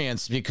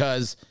experience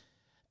because,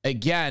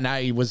 again,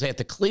 I was at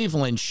the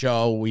Cleveland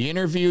show. We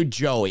interviewed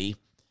Joey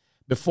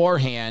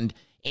beforehand,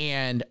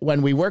 and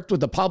when we worked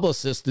with the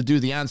publicist to do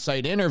the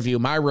on-site interview,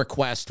 my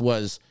request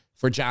was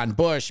for John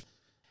Bush.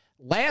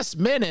 Last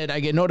minute, I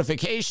get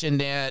notification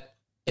that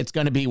it's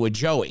going to be with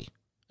Joey.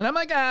 And I'm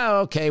like,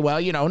 okay,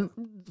 well,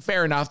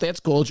 fair enough.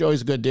 That's cool.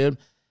 Joey's a good dude.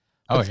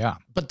 Yeah.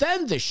 But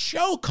then the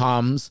show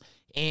comes,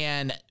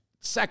 and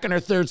second or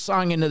third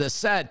song into the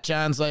set,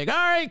 John's like, all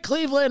right,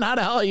 Cleveland, how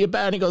the hell are you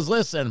been? He goes,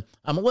 listen,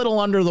 I'm a little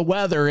under the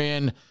weather,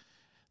 and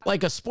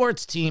like a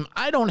sports team,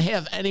 I don't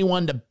have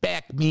anyone to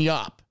back me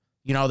up.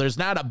 There's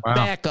not a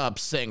backup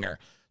singer.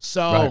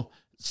 So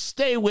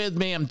stay with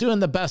me. I'm doing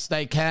the best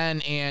I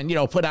can and,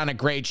 put on a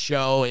great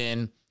show,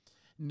 and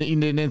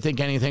didn't think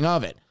anything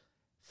of it.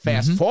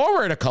 Fast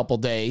forward a couple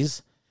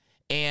days,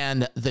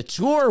 and the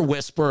tour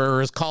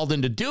whisperer is called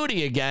into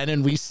duty again,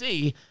 and we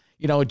see,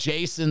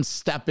 Jason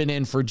stepping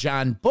in for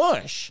John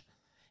Bush.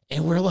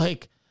 And we're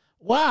like,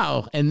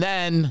 wow. And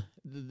then,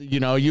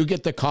 you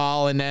get the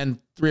call, and then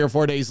 3 or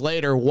 4 days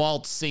later,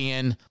 Walt's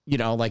seeing,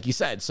 like you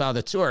said, saw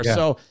the tour. Yeah.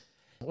 So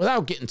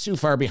without getting too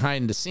far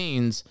behind the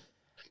scenes,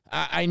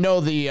 I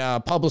know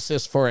the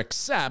publicist for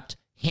Accept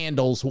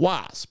handles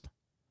Wasp.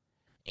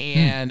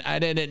 And I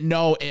didn't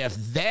know if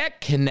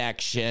that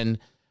connection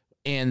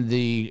and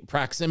the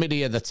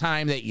proximity of the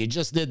time that you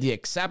just did the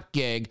Accept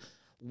gig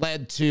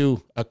led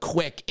to a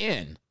quick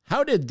in.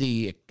 How did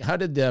the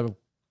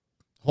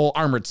whole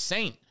Armored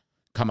Saint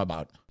come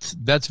about?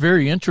 That's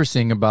very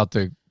interesting about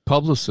the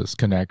publicist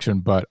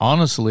connection, but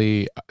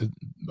honestly,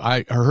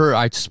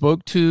 I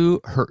spoke to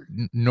her,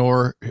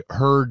 nor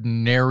heard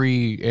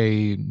nary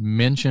a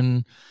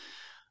mention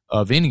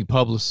of any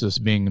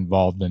publicist being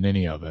involved in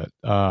any of it.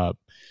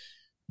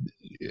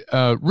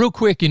 Real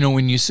quick,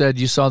 when you said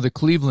you saw the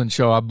Cleveland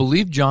show, I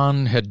believe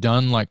John had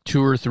done like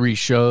 2 or 3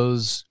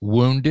 shows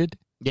wounded,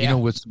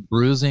 with some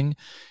bruising,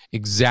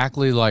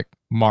 exactly like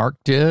Mark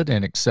did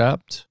and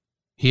Accept.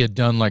 He had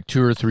done like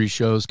 2 or 3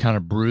 shows kind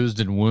of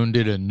bruised and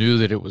wounded and knew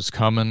that it was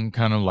coming,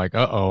 kind of like,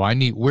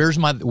 where's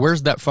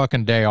that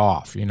fucking day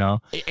off,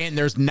 And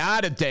there's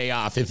not a day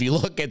off if you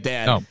look at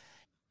that. No.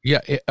 Yeah,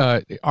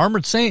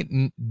 Armored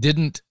Saint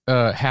didn't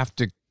have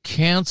to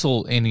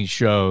cancel any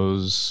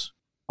shows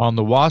on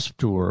the Wasp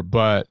tour,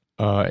 but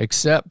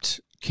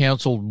Accept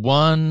canceled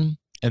one,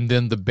 and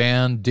then the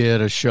band did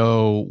a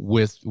show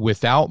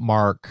without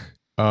Mark,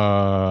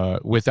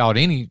 without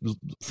any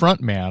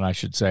frontman, I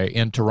should say,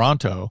 in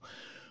Toronto,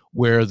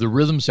 where the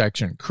rhythm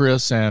section,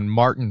 Chris and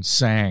Martin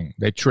sang.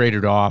 They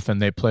traded off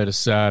and they played a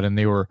set, and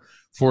they were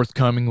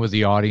forthcoming with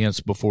the audience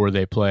before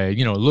they played.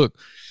 Look,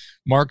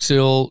 Mark's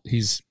ill,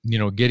 he's,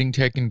 getting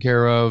taken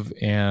care of,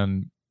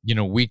 and,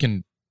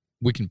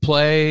 we can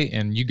play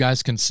and you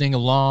guys can sing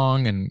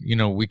along, and,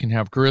 we can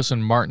have Chris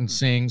and Martin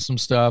sing some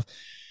stuff.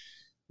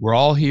 We're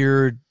all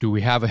here. Do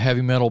we have a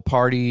heavy metal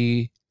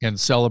party and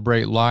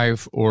celebrate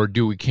life, or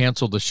do we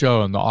cancel the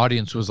show? And the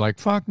audience was like,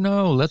 fuck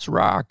no, let's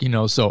rock,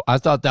 So I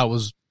thought that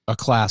was a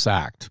class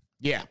act.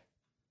 Yeah.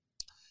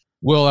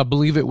 Well, I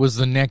believe it was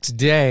the next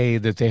day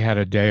that they had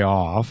a day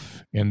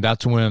off, and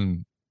that's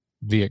when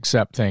the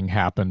Accept thing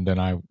happened,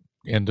 and I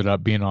ended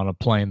up being on a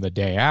plane the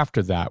day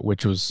after that,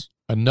 which was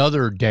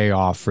another day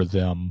off for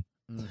them.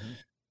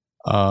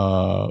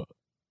 And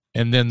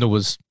then there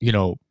was,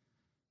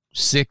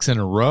 6 in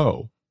a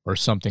row or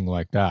something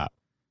like that.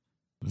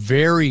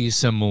 Very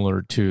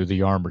similar to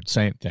the Armored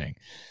Saint thing.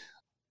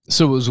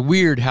 So it was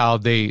weird how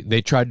they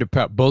tried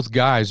to, both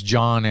guys,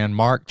 John and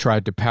Mark,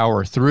 tried to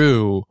power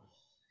through,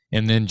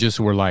 and then just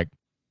were like,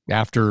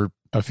 after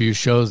a few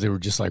shows, they were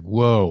just like,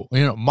 whoa.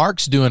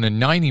 Mark's doing a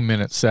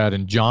 90-minute set,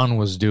 and John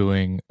was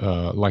doing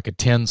like a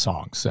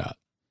 10-song set.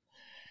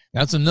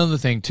 That's another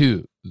thing,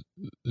 too.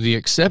 The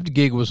Accept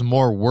gig was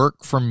more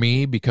work for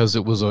me because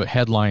it was a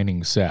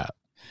headlining set.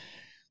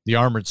 The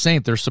Armored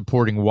Saint, they're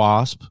supporting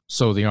Wasp,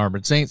 so the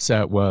Armored Saint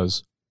set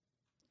was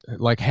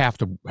like half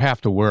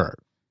to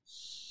work.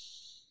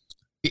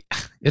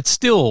 It's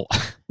still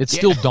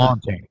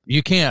daunting.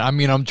 You can't. I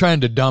mean, I'm trying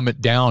to dumb it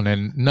down,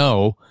 and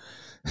no,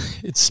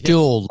 it's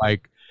still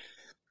like,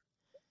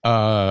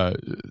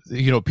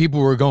 people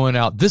were going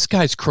out, this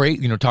guy's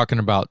crazy, talking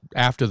about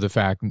after the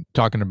fact,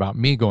 talking about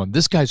me going,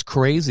 this guy's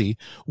crazy.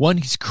 One,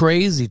 he's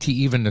crazy to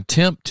even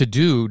attempt to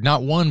do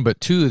not one, but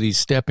 2 of these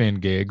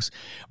step-in gigs.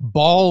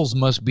 Balls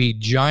must be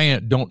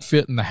giant, don't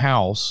fit in the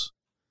house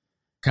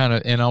kind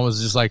of. And I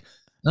was just like,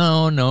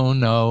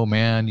 no,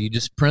 man, you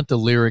just print the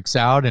lyrics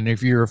out. And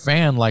if you're a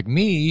fan like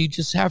me, you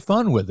just have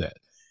fun with it.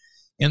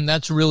 And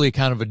that's really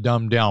kind of a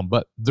dumbed down,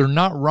 but they're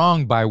not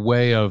wrong by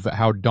way of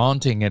how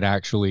daunting it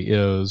actually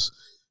is.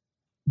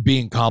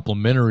 Being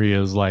complimentary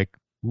is like,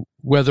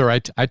 whether I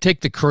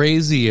take the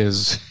crazy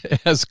as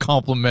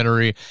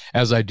complimentary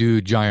as I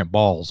do giant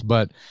balls.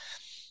 But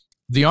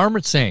the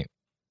Armored Saint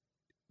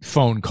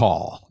phone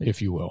call,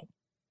 if you will,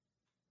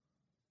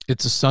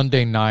 it's a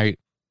Sunday night.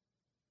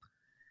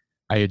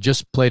 I had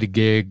just played a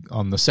gig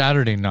on the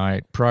Saturday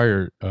night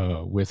prior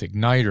with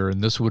Igniter,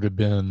 and this would have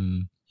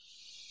been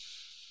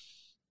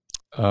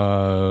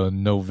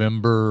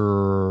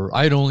November.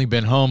 I'd only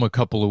been home a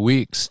couple of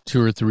weeks,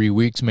 2 or 3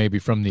 weeks maybe,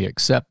 from the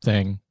Accept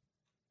thing.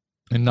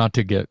 And not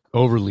to get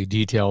overly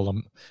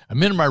detailed,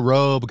 I'm in my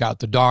robe, got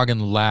the dog in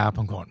the lap.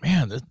 I'm going,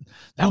 man,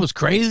 that was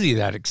crazy,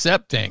 that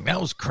Accept thing.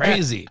 That was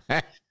crazy.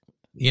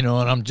 And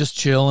I'm just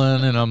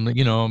chilling, and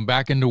I'm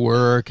back into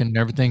work, and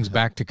everything's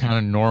back to kind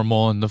of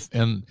normal.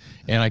 And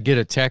I get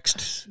a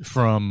text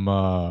from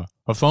a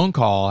phone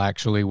call,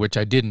 actually, which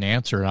I didn't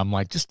answer. I'm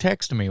like, just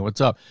text me, what's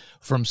up?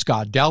 From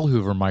Scott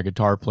Dalhoover, my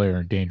guitar player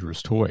in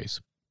Dangerous Toys.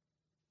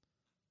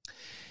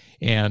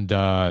 And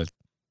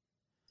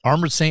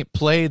Armored Saint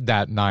played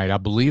that night, I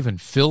believe, in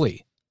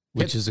Philly,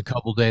 which is a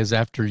couple days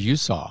after you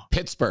saw.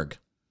 Pittsburgh,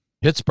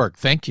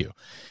 thank you.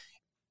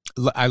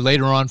 I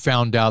later on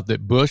found out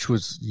that Bush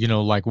was,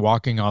 like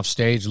walking off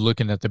stage,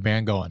 looking at the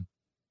band going,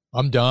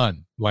 I'm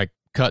done, like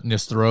cutting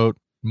his throat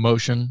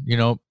motion.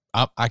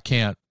 I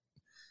can't,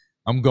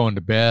 I'm going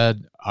to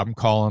bed. I'm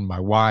calling my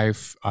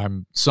wife.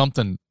 I'm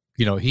something,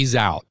 he's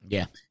out.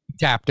 Yeah. He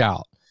tapped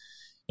out.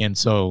 And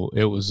so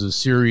it was a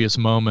serious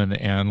moment.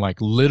 And like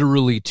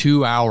literally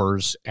 2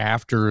 hours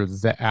after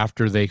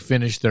they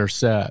finished their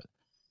set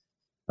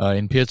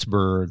in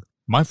Pittsburgh,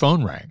 my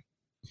phone rang.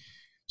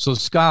 So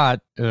Scott,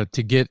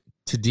 to get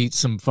to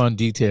some fun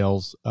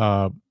details,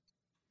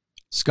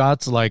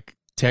 Scott's like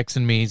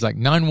texting me. He's like,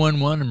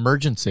 911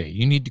 emergency.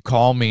 You need to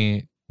call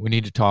me. We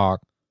need to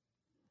talk.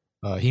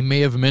 He may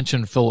have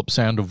mentioned Philip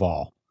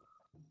Sandoval.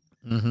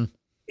 Mm-hmm.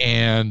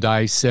 And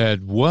I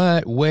said,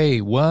 what?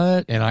 Wait,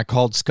 what? And I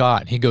called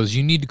Scott. He goes,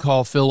 you need to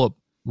call Philip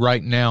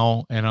right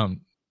now. And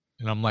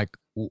I'm like,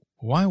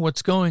 why?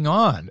 What's going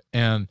on?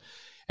 And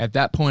at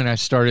that point, I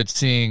started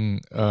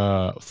seeing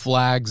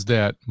flags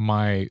that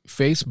my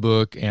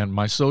Facebook and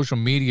my social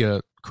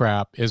media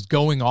crap is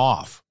going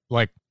off,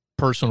 like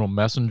personal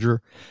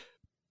messenger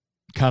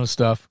kind of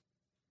stuff.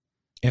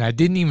 And I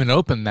didn't even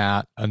open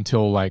that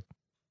until like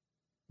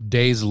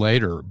days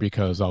later,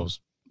 because I was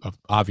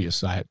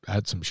obvious. I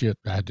had some shit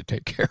I had to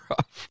take care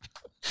of.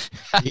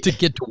 I had to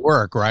get to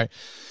work, right?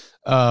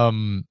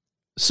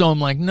 So I'm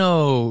like,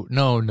 no,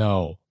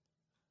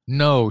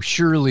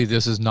 surely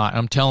this is not.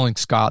 I'm telling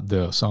Scott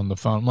this on the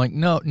phone. I'm like,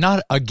 no,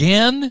 not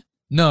again.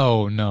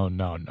 No,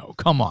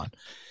 come on.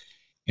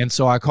 And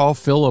so I call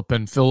Philip,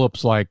 and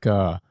Philip's like,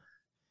 hey,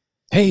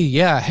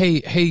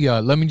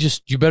 let me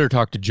just, you better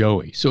talk to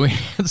Joey. So he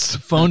hands the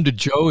phone to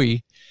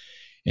Joey,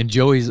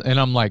 and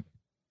I'm like,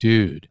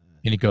 dude.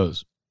 And he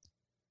goes,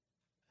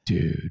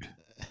 dude,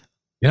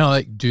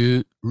 like,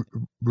 dude,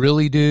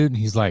 really, dude? And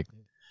he's like,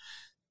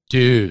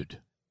 dude.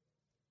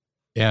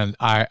 And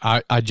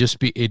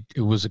it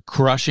was a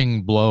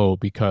crushing blow,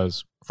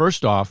 because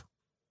first off,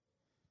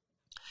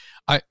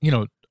 I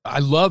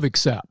love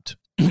Accept,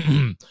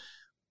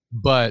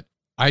 but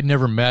I'd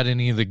never met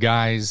any of the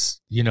guys,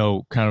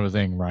 kind of a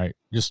thing, right?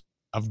 Just,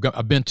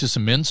 I've been to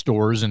some in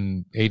stores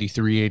in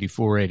 83,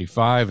 84,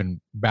 85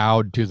 and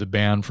bowed to the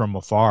band from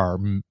afar,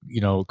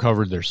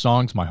 covered their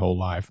songs my whole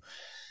life.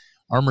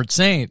 Armored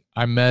Saint,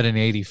 I met in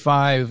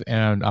 85,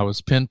 and I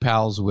was pen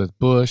pals with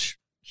Bush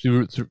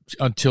through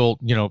until,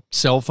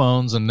 cell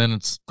phones, and then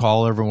it's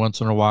call every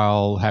once in a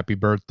while, happy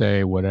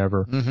birthday,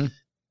 whatever. Mm-hmm.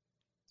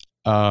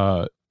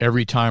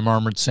 every time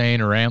Armored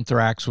Saint or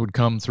Anthrax would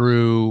come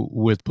through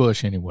with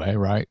Push anyway,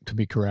 right? To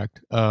be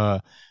correct.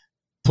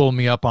 Pull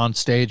me up on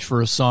stage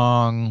for a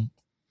song,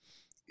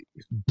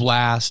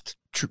 blast,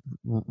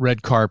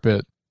 red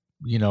carpet,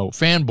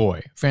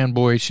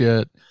 fanboy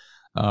shit.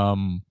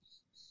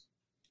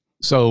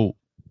 So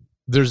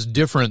there's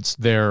difference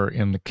there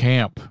in the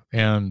camp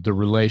and the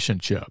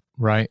relationship,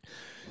 right?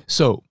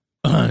 So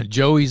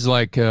Joey's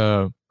like,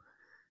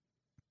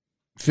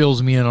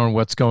 fills me in on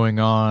what's going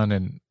on,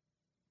 and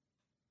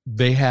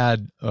they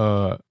had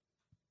a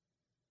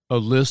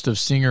list of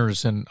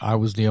singers, and I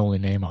was the only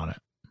name on it.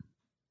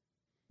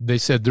 They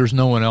said, there's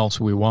no one else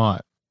we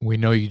want. We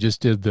know you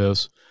just did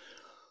this.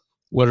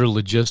 What are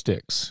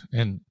logistics?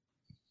 And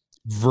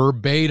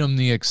verbatim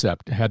the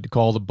accept. I had to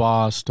call the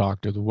boss, talk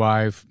to the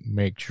wife,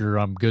 make sure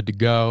I'm good to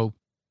go.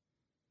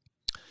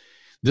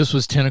 This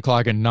was 10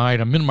 o'clock at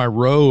night. I'm in my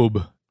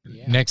robe.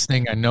 Yeah. Next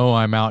thing I know,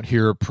 I'm out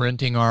here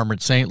printing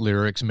Armored Saint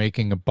lyrics,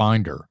 making a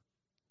binder.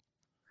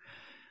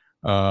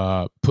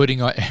 Putting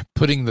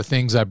the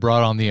things I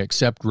brought on the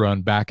accept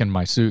run back in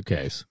my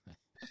suitcase.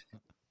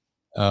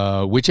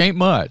 Which ain't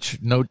much.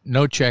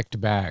 No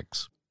checked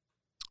bags.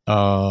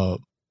 My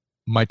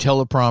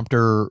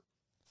teleprompter,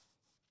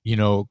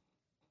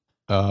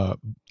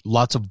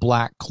 lots of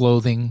black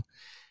clothing,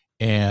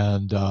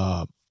 and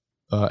an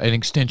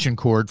extension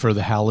cord for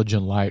the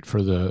halogen light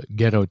for the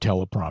ghetto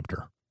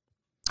teleprompter.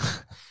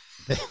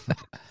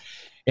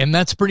 And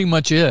that's pretty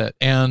much it.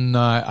 And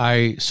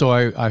I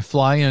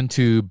fly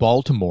into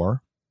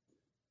Baltimore.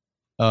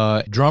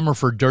 Drummer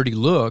for Dirty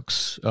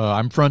Looks.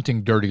 I'm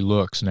fronting Dirty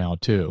Looks now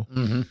too.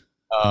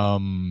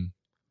 Mm-hmm.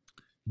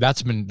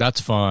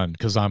 That's fun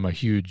because I'm a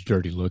huge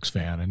Dirty Looks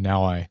fan, and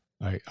now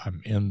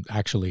I'm in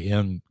a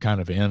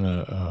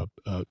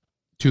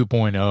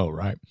 2.0,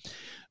 right?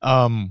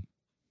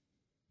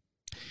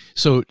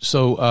 So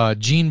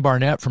Gene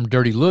Barnett from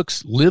Dirty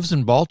Looks lives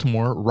in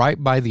Baltimore,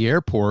 right by the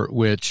airport,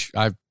 which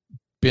I've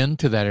been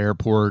to that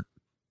airport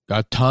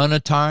a ton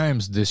of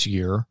times this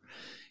year,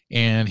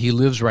 and he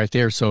lives right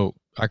there. So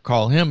I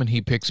call him and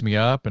he picks me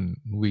up, and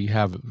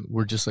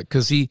we're just like,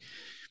 because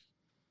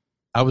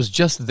I was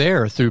just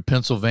there through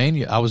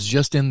Pennsylvania. I was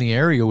just in the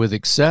area with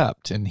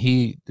Accept, and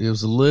it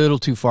was a little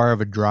too far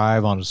of a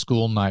drive on a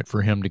school night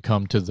for him to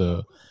come to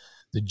the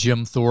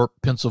Jim Thorpe,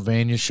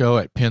 Pennsylvania show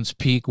at Penns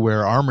Peak,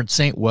 where Armored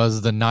Saint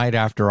was the night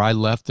after I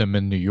left them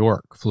in New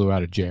York, flew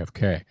out of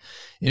JFK.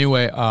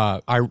 Anyway,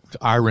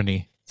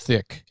 irony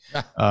thick.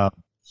 I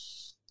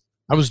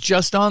was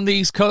just on the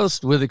East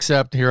Coast with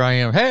Accept. Here I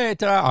am. Hey,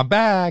 I'm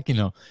back.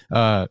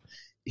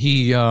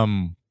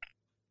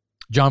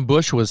 John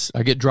Bush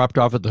I get dropped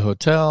off at the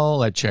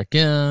hotel. I check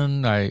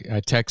in.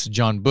 I text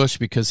John Bush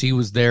because he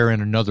was there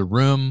in another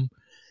room.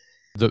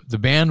 The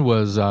band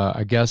was,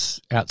 I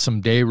guess, at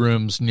some day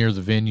rooms near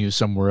the venue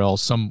somewhere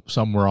else. Some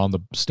were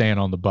staying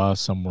on the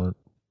bus, somewhere,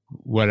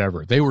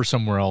 whatever. They were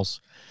somewhere else.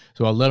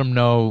 So I let them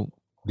know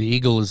the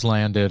Eagle has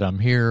landed. I'm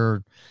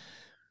here.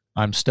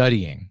 I'm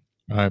studying.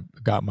 I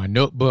got my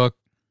notebook.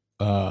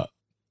 Didn't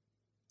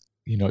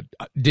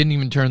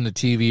even turn the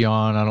TV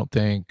on, I don't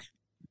think.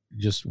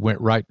 Just went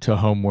right to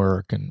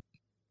homework and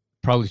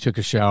probably took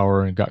a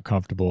shower and got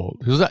comfortable.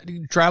 It was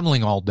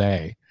traveling all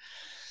day.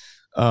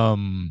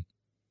 John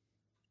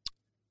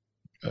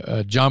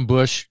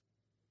Bush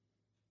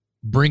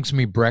brings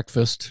me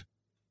breakfast,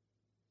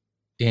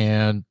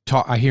 and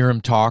I hear him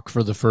talk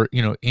for the first,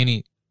 you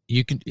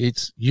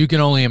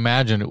can only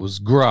imagine it was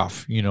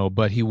gruff,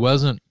 but he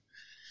wasn't.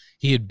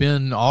 He had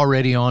been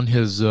already on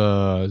his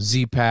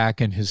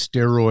Z-Pack and his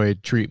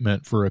steroid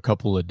treatment for a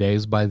couple of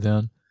days by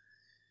then.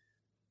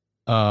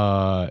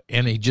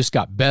 And he just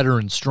got better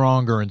and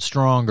stronger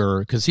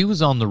because he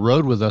was on the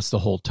road with us the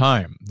whole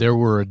time.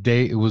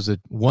 It was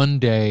one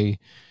day,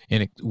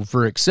 and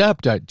for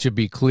Accept, to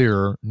be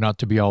clear, not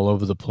to be all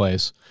over the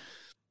place,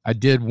 I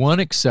did one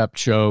Accept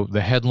show,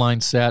 the headline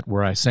set,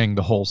 where I sang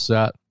the whole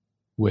set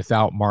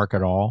without Mark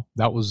at all.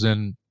 That was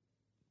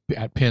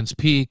at Penns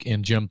Peak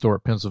in Jim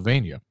Thorpe,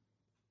 Pennsylvania,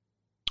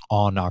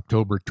 on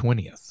October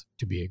 20th,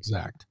 to be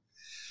exact.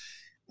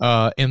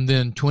 And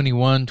then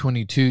 21,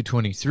 22,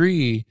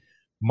 23,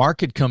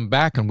 Mark had come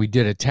back and we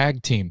did a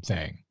tag team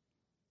thing.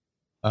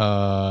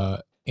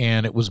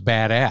 And it was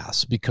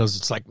badass because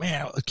it's like,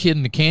 man, a kid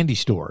in the candy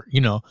store,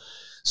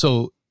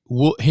 So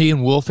he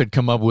and Wolf had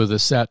come up with a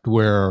set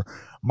where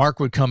Mark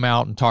would come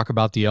out and talk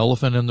about the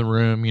elephant in the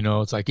room.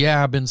 It's like,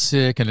 yeah, I've been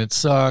sick and it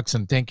sucks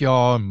and thank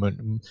y'all.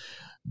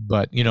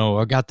 But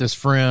I got this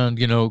friend,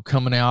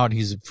 coming out.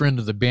 He's a friend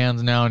of the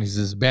band's now, and he's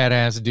this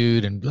badass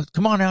dude. And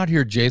come on out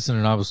here, Jason.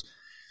 And I was,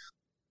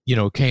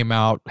 came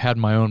out, had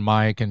my own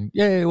mic, and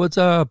yay, what's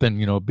up?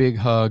 And, big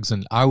hugs.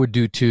 And I would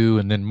do 2,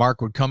 and then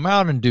Mark would come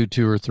out and do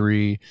 2 or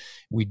 3.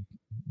 We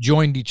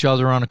joined each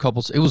other on a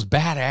couple. It was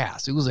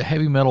badass. It was a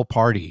heavy metal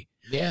party.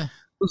 Yeah.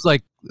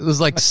 It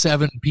was like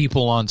 7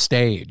 people on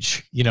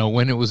stage,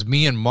 when it was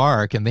me and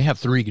Mark, and they have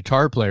 3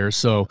 guitar players.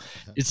 So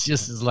it's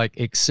just like,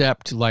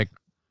 except like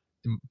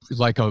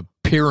a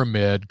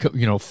pyramid,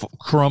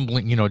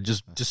 crumbling,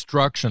 just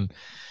destruction.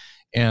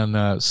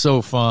 and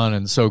so fun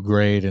and so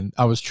great, and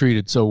I was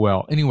treated so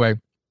well. Anyway,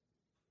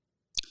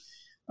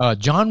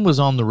 John was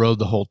on the road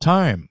the whole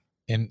time,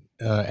 and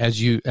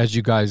as you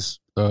guys,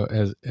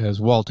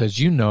 as Walt, as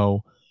you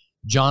know,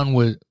 John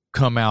would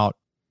come out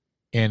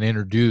and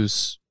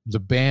introduce the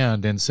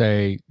band and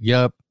say,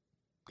 "Yep,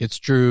 it's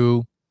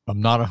true.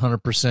 I'm not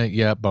 100%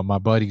 yet, but my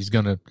buddy's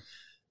gonna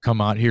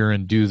come out here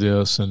and do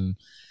this, and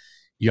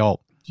y'all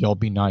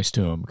be nice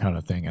to him," kind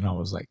of thing. And I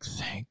was like,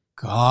 thank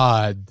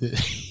God that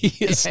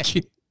he is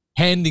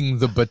handing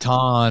the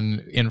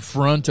baton in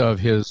front of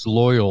his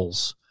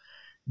loyals,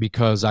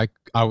 because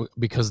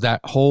because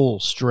that whole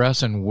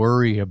stress and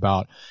worry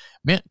about,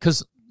 man,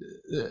 because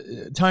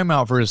time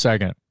out for a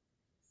second.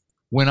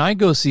 When I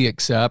go see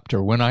Accept,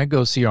 or when I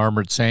go see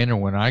Armored Saint, or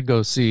when I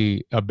go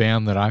see a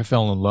band that I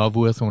fell in love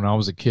with when I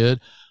was a kid,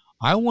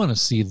 I want to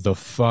see the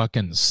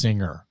fucking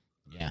singer.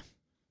 Yeah.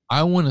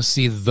 I want to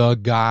see the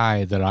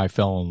guy that I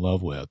fell in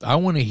love with. I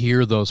want to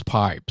hear those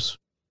pipes.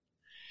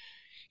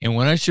 And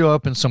when I show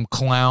up and some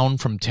clown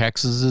from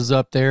Texas is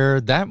up there,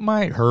 that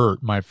might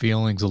hurt my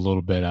feelings a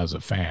little bit as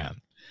a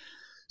fan.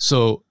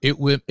 So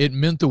it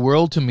meant the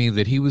world to me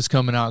that he was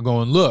coming out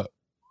going, look,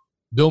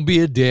 don't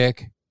be a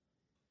dick.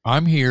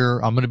 I'm here.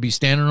 I'm going to be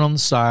standing on the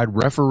side,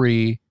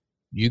 referee.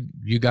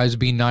 You guys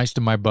be nice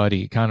to my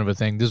buddy, kind of a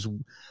thing. This is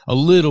a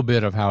little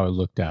bit of how I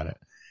looked at it.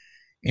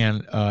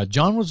 And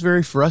John was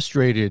very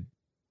frustrated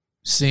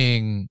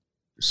seeing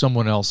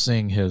someone else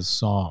sing his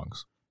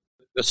songs.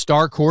 The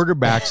star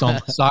quarterback's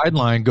on the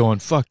sideline going,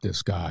 fuck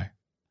this guy.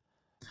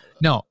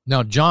 Now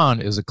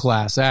John is a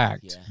class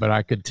act, but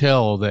I could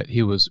tell that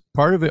he was,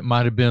 part of it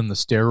might have been the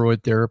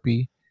steroid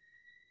therapy,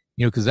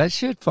 because that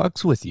shit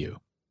fucks with you.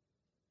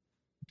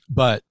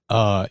 But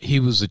he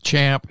was a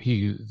champ.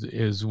 He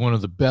is one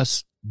of the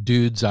best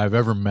dudes I've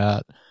ever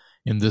met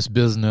in this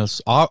business,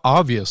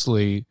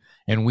 obviously,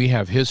 and we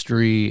have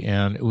history.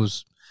 And it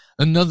was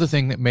another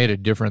thing that made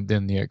it different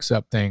than the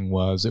Accept thing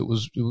was it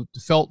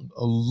felt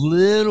a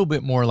little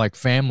bit more like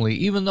family,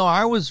 even though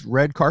I was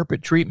red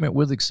carpet treatment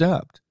with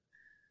Accept.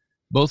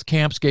 Both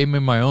camps gave me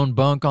my own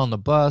bunk on the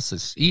bus.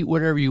 It's eat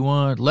whatever you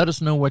want. Let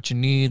us know what you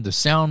need. The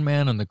sound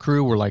man and the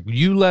crew were like,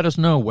 you let us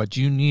know what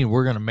you need.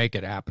 We're going to make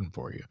it happen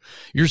for you.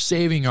 You're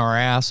saving our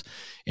ass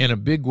in a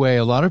big way.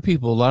 A lot of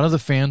the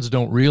fans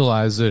don't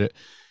realize that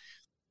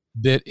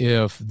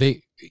if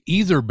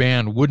either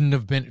band wouldn't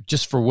have been,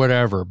 just for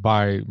whatever,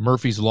 by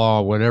Murphy's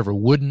Law, whatever,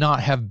 would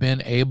not have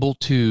been able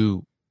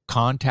to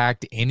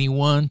contact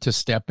anyone to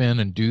step in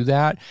and do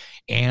that.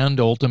 And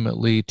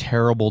ultimately,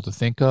 terrible to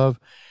think of,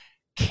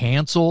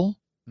 cancel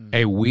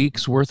a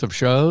week's worth of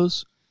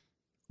shows.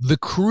 The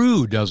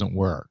crew doesn't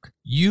work.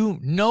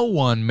 No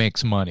one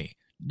makes money.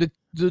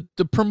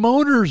 The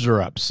promoters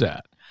are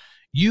upset.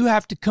 You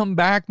have to come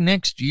back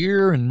next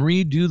year and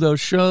redo those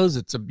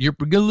shows. You're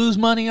gonna lose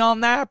money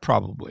on that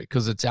probably,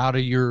 because it's out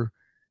of having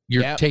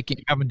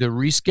to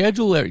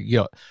reschedule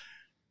it.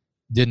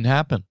 Didn't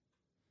happen.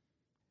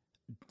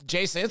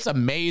 Jason, it's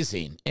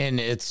amazing, and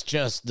it's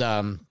just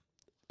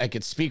I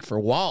could speak for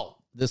Walt.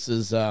 This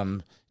is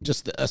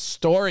just a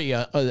story.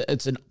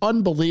 It's an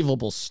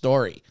unbelievable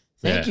story.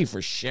 Thank you for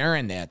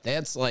sharing that.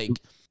 That's like,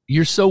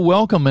 you're so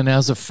welcome. And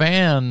as a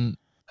fan,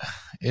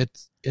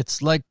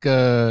 it's like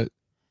the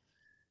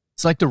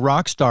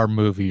Rockstar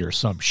movie or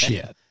some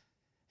shit.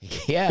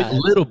 Yeah, a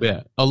little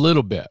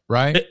bit,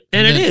 right?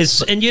 And it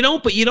is, and you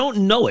don't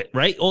know it,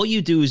 right? All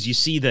you do is you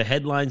see the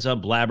headlines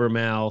on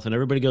Blabbermouth, and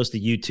everybody goes to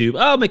YouTube.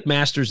 Oh,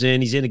 McMaster's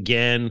in, he's in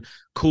again.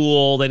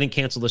 Cool. They didn't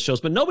cancel the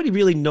shows, but nobody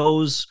really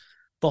knows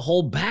the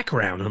whole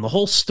background and the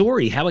whole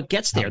story, how it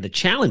gets there, the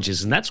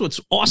challenges. And that's what's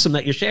awesome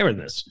that you're sharing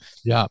this.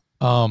 Yeah.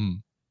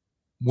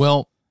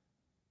 Well,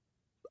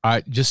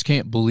 I just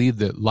can't believe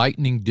that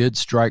lightning did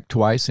strike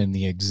twice in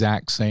the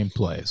exact same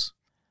place.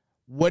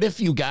 What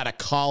if you got a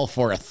call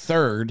for a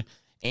third?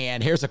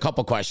 And here's a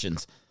couple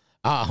questions.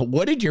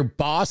 What did your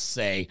boss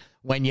say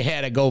when you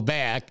had to go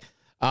back?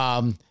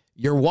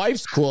 Your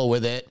wife's cool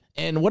with it.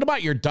 And what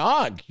about your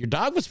dog? Your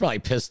dog was probably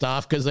pissed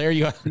off because there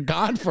you are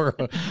gone for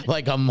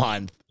like a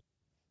month.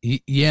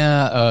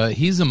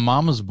 He's a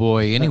mama's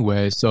boy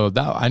anyway, so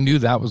that I knew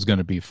that was going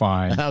to be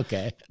fine.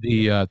 Okay.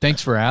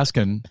 Thanks for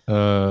asking.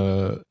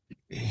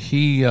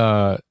 He's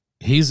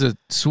a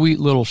sweet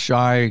little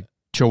shy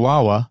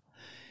Chihuahua,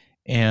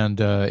 and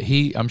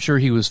I'm sure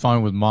he was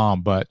fine with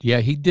mom, but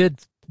yeah, he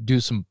did do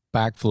some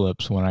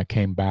backflips when I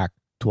came back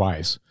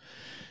twice.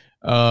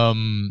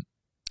 The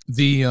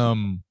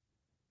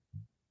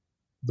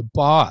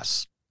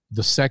boss,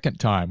 the second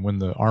time when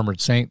the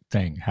Armored Saint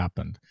thing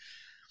happened,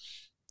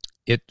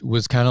 it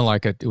was kind of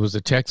like it was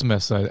a text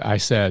message. I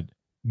said,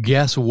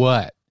 guess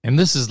what? And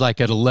this is like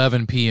at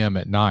 11 p.m.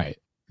 at night,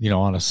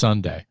 on a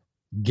Sunday.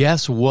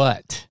 Guess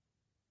what?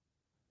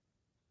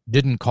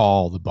 Didn't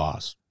call the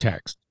boss,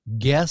 text.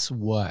 Guess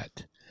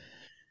what?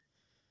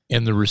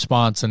 And the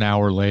response an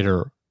hour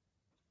later,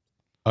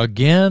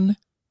 again?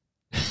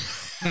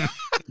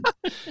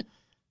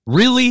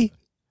 Really?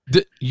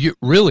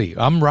 Really?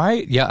 I'm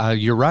right? Yeah,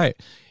 you're right.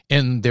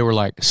 And they were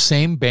like,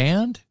 same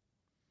band?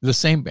 The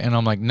same, and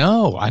I'm like,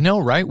 no, I know,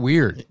 right?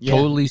 Weird. Yeah.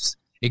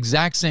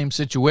 exact same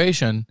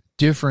situation,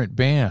 different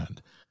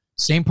band,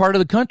 same part of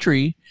the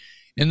country.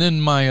 And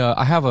then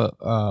I have a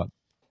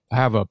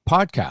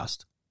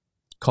podcast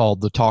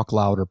called the Talk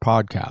Louder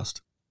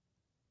Podcast.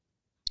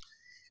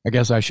 I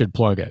guess I should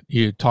plug it.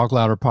 You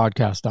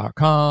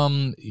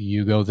talklouderpodcast.com.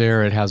 You go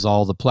there. It has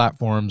all the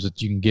platforms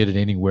that you can get it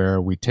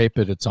anywhere. We tape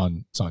it. It's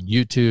on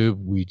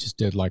YouTube. We just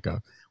did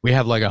we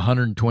have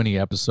 120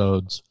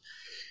 episodes.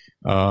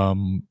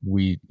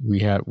 We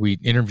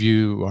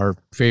interview our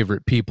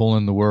favorite people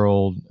in the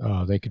world.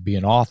 They could be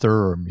an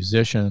author or a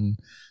musician.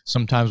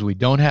 Sometimes we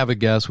don't have a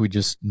guest. We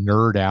just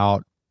nerd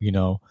out,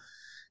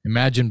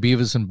 Imagine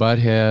Beavis and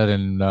Butthead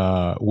and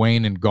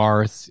Wayne and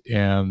Garth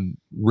and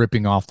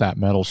ripping off that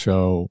metal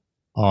show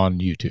on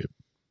YouTube.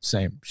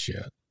 Same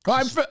shit.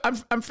 Oh,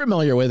 I'm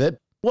familiar with it.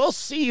 We'll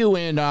see you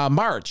in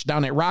March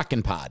down at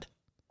Rockin' Pod.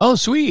 Oh,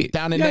 sweet.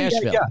 Down in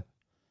Nashville. Yeah.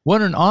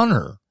 What an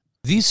honor.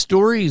 These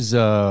stories,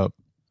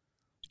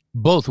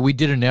 both, we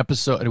did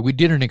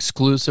an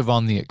exclusive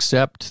on the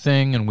Accept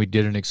thing, and we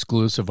did an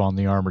exclusive on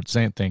the Armored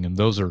Saint thing, and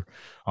those are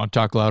on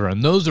Talk Louder,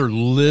 and those are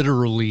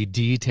literally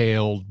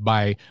detailed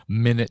by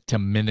minute to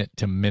minute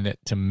to minute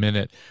to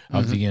minute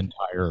of the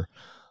entire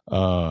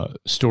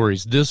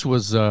stories. This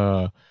was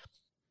a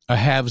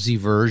halvesy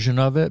version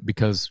of it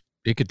because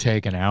it could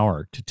take an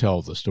hour to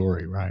tell the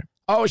story, right?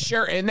 Oh,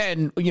 sure. And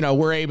then,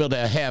 we're able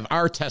to have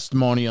our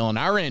testimonial and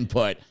our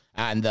input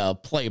on the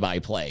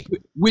play-by-play,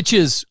 which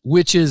is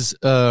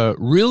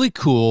really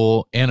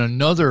cool.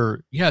 And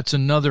it's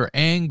another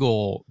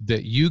angle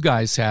that you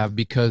guys have,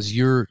 because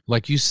you're,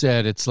 like you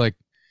said, it's like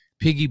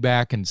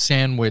piggyback and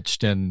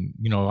sandwiched, and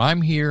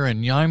I'm here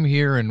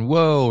and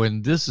whoa,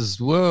 and this is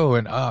whoa,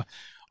 and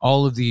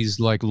all of these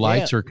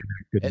lights are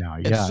connected now.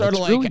 It's sort of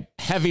like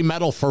heavy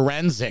metal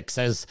forensics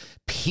as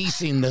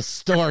piecing the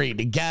story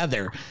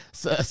together.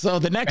 So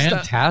the next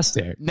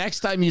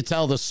time you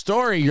tell the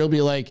story, you'll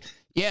be like,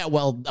 yeah,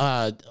 well,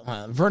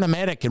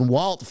 Vernomatic and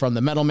Walt from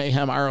the Metal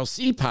Mayhem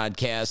ROC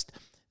podcast,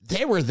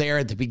 they were there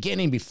at the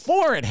beginning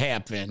before it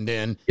happened,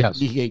 and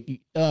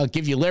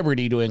give you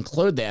liberty to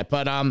include that.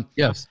 But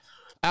yes,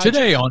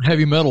 today on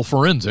Heavy Metal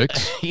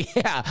Forensics,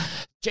 yeah,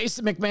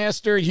 Jason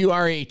McMaster, you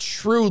are a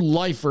true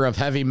lifer of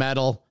heavy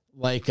metal.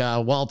 Like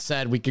Walt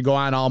said, we could go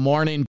on all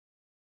morning.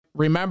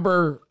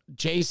 Remember,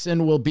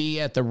 Jason will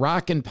be at the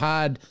Rockin'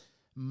 Pod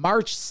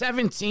March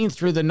 17th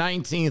through the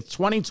 19th,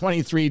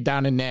 2023,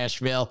 down in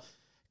Nashville.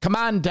 Come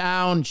on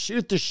down,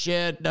 shoot the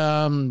shit,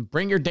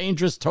 bring your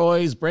dangerous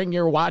toys, bring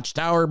your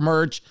Watchtower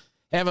merch,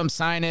 have him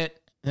sign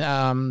it,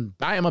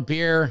 buy him a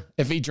beer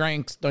if he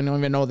drinks. Don't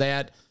even know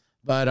that.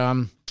 But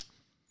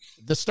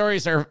the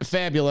stories are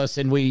fabulous,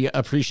 and we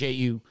appreciate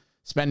you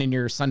spending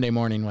your Sunday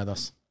morning with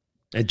us.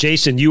 And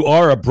Jason, you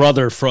are a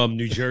brother from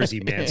New Jersey,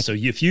 man. So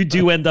if you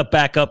do end up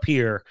back up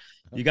here,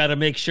 you got to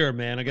make sure,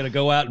 man. I got to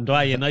go out and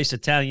buy you a nice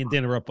Italian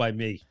dinner up by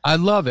me. I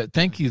love it.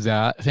 Thank you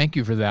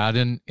for that.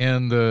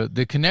 And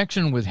the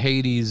connection with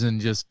Hades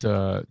and just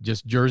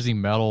Jersey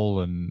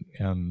metal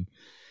and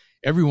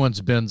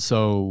everyone's been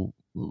so,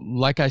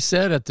 like I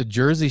said at the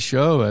Jersey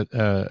show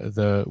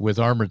at with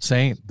Armored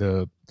Saint,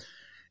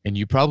 and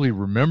you probably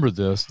remember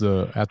this,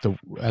 at the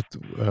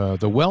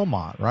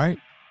Wellmont, right?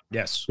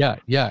 Yes.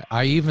 Yeah.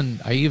 I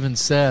even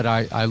said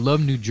I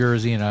love New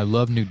Jersey and I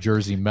love New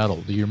Jersey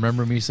metal. Do you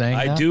remember me saying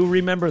that? I do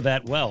remember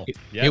that well.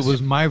 Yes. It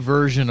was my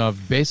version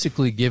of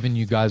basically giving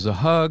you guys a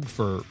hug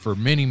for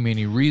many,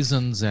 many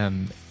reasons,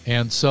 and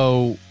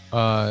so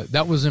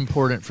that was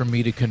important for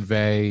me to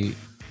convey.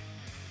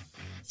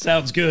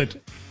 Sounds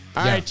good.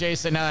 All right,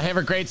 Jason. Have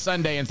a great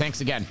Sunday, and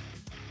thanks again.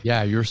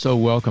 Yeah, you're so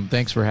welcome.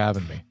 Thanks for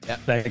having me. Yeah.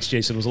 Thanks,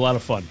 Jason. It was a lot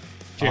of fun.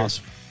 Cheers.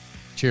 Awesome.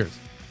 Cheers.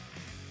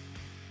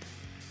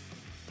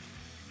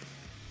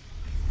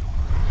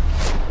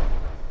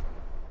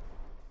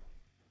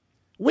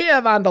 We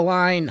have on the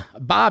line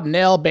Bob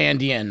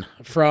NALBANDIAN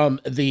from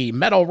the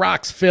Metal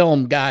Rocks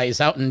film guys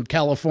out in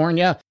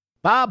California.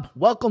 Bob,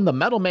 welcome to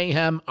Metal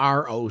Mayhem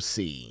ROC.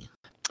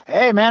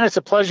 Hey, man, it's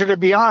a pleasure to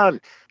be on.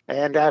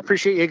 And I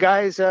appreciate you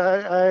guys,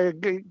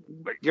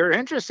 your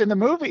interest in the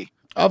movie.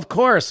 Of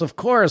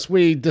course.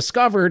 We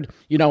discovered,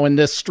 in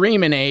this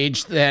streaming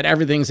age that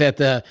everything's at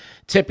the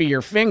tip of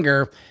your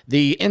finger.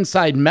 The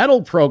Inside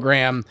Metal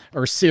program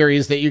or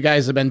series that you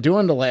guys have been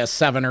doing the last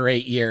 7 or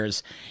 8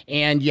 years.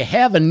 And you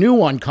have a new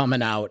one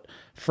coming out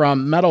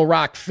from Metal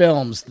Rock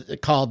Films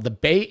called The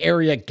Bay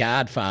Area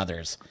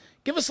Godfathers.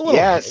 Give us a little.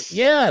 Yes.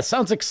 Yeah,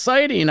 sounds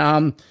exciting.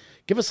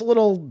 Give us a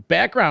little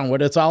background,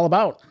 what it's all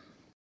about.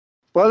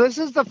 Well, this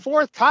is the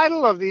 4th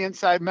title of the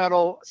Inside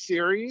Metal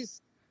series.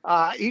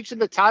 Each of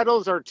the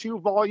titles are 2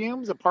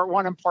 volumes, a part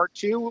 1 and part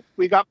 2.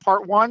 We got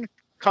part 1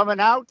 coming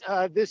out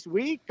this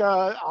week,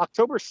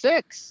 October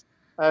 6th,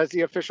 as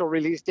the official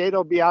release date.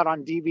 It'll be out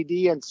on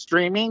DVD and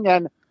streaming.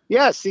 And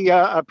yes,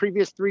 the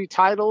previous 3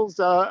 titles,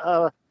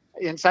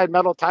 Inside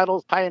Metal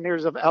titles,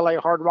 Pioneers of LA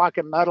Hard Rock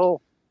and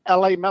Metal,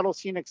 LA Metal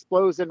Scene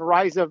Explodes, and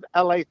Rise of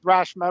LA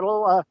Thrash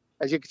Metal.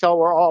 As you can tell,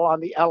 we're all on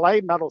the LA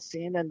metal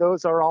scene, and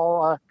those are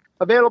all...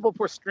 available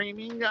for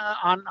streaming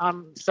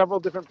on several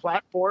different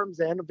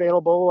platforms, and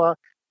available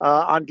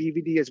on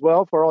DVD as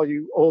well for all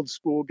you old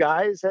school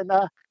guys. And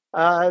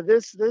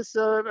this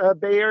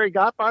Bay Area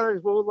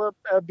Godfathers will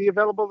be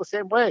available the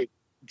same way,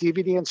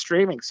 DVD and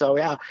streaming. So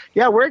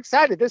yeah, we're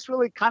excited. This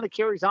really kind of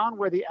carries on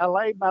where the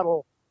LA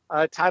metal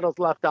titles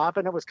left off,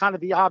 and it was kind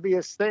of the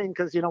obvious thing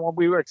because when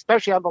we were,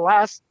 especially on the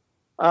last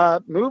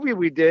movie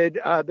we did,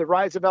 the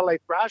Rise of LA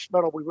Thrash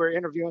Metal, we were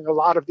interviewing a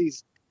lot of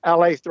these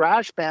LA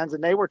thrash bands,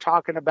 and they were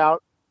talking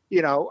about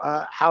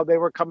how they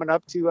were coming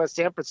up to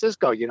San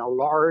Francisco.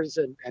 Lars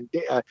and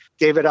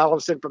David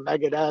Ellefson from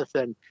Megadeth,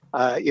 and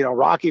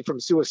Rocky from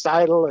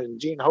Suicidal, and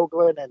Gene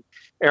Hoglan and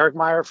Eric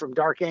Meyer from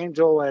Dark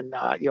Angel, and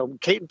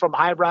Caton from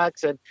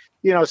Hybrax, and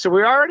so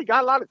we already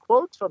got a lot of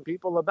quotes from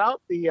people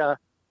about the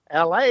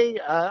LA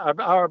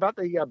or about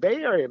the Bay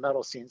Area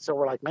metal scene. So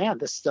we're like, man,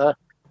 this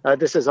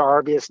is our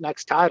obvious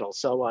next title.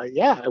 So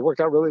it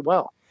worked out really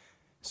well.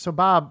 So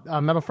Bob,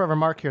 Metal Forever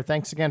Mark here.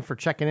 Thanks again for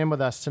checking in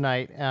with us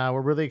tonight. We're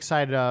really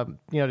excited,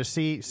 to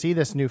see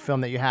this new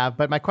film that you have.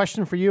 But my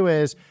question for you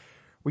is,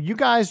 were you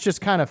guys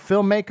just kind of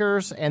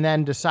filmmakers and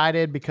then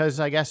decided, because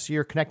I guess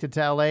you're connected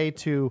to LA,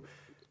 to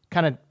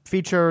kind of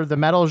feature the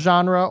metal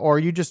genre, or are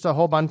you just a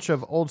whole bunch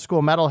of old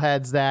school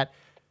metalheads that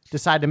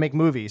decide to make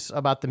movies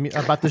about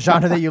the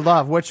genre that you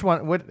love? Which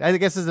one? I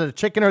guess is it a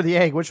chicken or the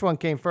egg? Which one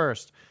came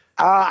first?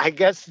 I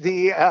guess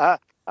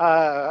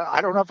I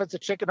don't know if it's a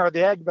chicken or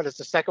the egg, but it's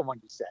the second one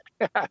you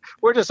said.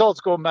 We're just old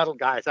school metal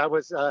guys. I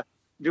was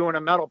doing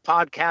a metal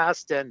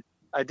podcast, and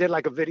I did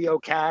like a video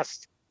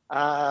cast,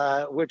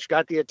 which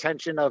got the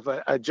attention of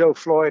Joe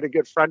Floyd, a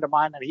good friend of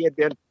mine, and he had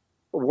been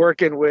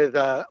working with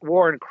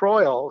Warren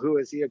Croyle, who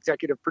is the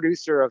executive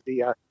producer of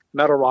the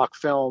Metal Rock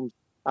film.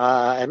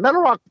 And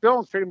Metal Rock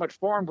Films pretty much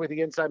formed with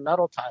the Inside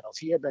Metal titles.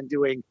 He had been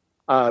doing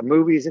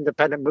movies,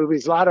 independent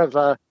movies, a lot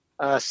of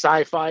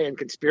sci-fi and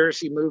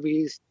conspiracy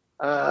movies,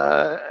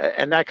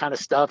 and that kind of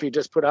stuff. He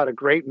just put out a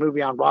great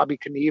movie on Robbie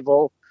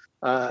Knievel,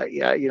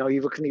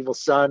 Evil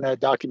Knievel's son, a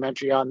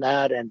documentary on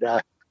that, and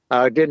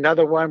did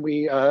another one.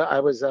 I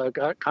was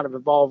got kind of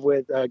involved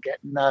with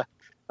getting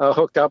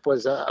hooked up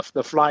was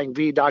the Flying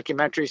V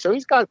documentary. So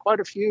he's got quite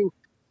a few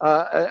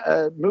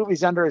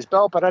movies under his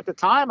belt. But at the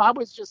time, I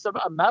was just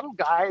a metal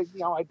guy.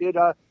 I did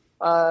a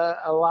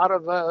lot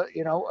of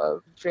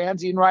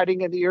fanzine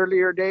writing in the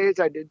earlier days.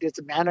 I did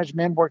some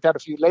management, worked out a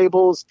few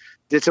labels,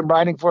 did some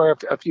writing for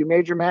a few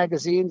major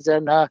magazines,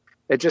 and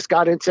it just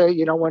got into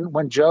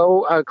when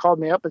Joe called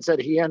me up and said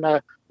he and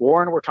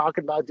Warren were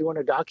talking about doing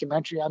a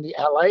documentary on the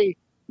LA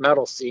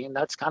metal scene.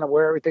 That's kind of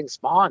where everything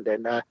spawned.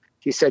 And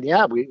he said,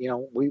 yeah, we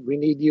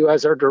need you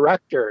as our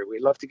director.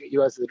 We'd love to get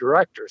you as the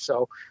director.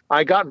 So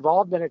I got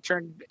involved, and it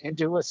turned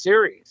into a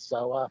series.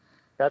 So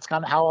that's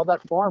kind of how all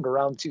that formed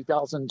around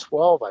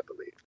 2012, I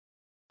believe.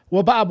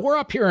 Well, Bob, we're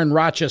up here in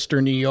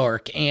Rochester, New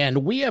York,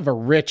 and we have a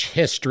rich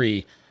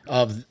history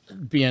of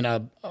being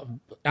on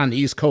the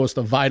East Coast,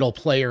 a vital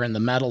player in the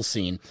metal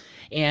scene.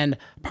 And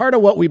part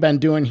of what we've been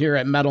doing here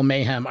at Metal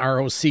Mayhem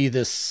ROC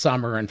this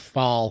summer and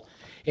fall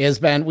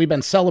we've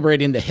been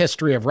celebrating the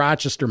history of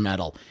Rochester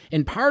metal.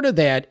 And part of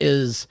that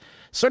is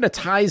sort of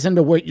ties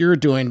into what you're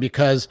doing,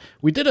 because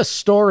we did a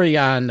story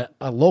on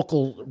a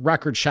local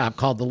record shop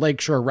called the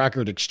Lakeshore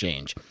Record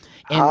Exchange.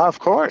 And, of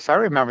course, I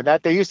remember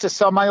that. They used to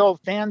sell my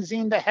old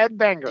fanzine, The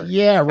Headbanger.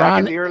 Yeah, back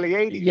in the early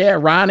 80s. Yeah,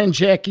 Ron and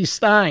Jackie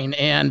Stein.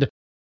 And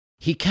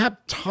he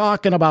kept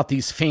talking about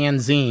these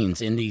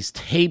fanzines and these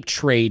tape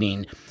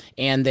trading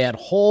and that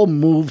whole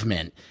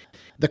movement.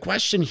 The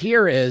question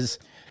here is,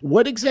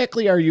 what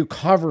exactly are you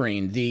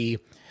covering? The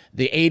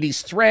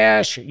 80s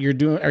thrash?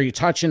 Are you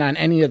touching on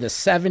any of the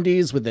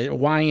 70s with the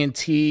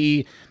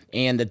Y&T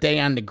and the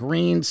Day on the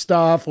Green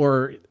stuff,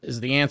 or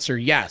is the answer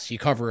yes, you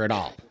cover it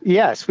all?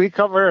 Yes, we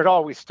cover it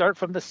all. We start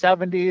from the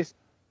 70s.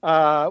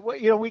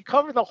 We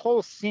cover the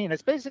whole scene.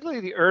 It's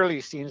basically the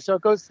early scene. So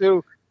it goes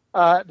through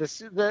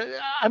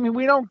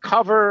we don't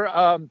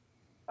cover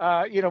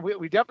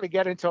we definitely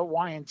get into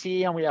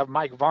Y&T, and we have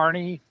Mike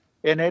Varney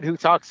in it who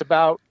talks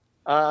about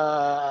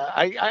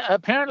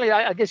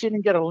I guess you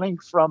didn't get a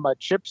link from a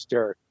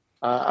Chipster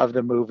of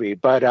the movie,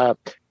 but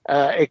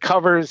it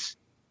covers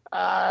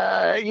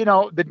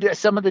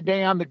some of the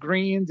Day on the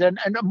Greens and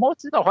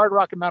most of the hard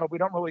rock and metal. We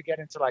don't really get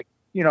into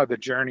the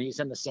Journeys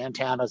and the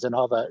Santanas and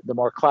all the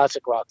more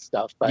classic rock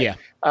stuff, but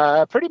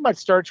pretty much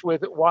starts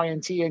with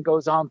Y&T and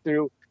goes on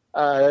through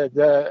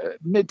the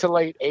mid to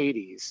late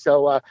 80s.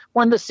 So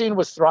when the scene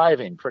was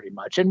thriving pretty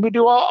much, and we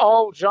do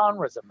all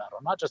genres of metal,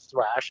 not just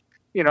thrash.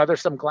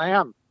 There's some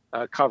glam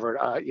covered,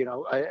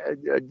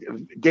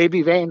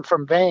 Davey Vane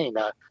from Vane,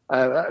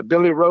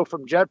 Billy Rowe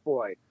from Jet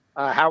Boy,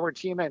 Howard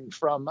Tiemann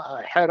from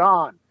Head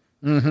On,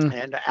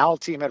 and Al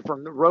Tiemann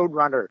from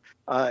Roadrunner,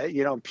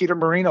 Peter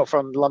Marino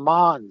from Le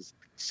Mans.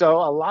 So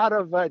a lot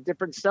of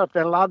different stuff,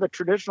 and a lot of the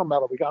traditional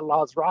metal. We got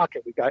Law's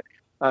Rocket, we got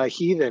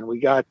Heathen, we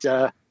got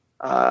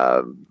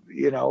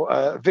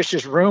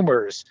Vicious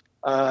Rumors.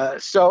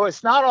 So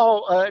it's not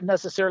all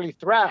necessarily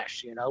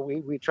thrash.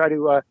 We try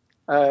to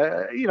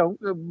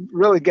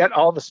really get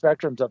all the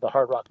spectrums of the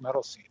hard rock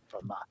metal scene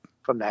from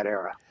that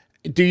era.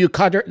 do you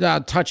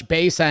touch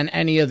base on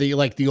any of the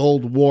like the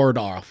old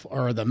Wardorf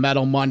or the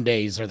Metal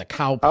Mondays or the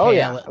Cow Pale? Oh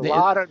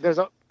yeah, there's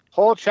a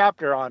whole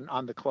chapter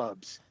on the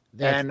clubs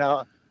and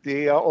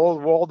the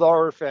old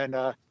Waldorf and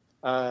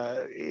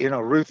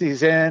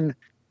Ruthie's Inn,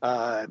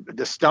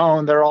 the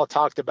Stone. They're all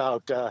talked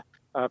about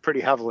pretty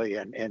heavily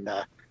in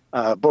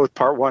both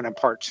part 1 and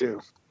part 2.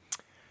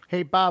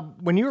 Hey Bob,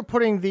 when you were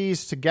putting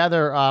these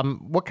together,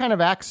 what kind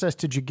of access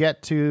did you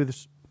get to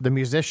the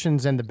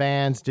musicians and the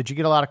bands? Did you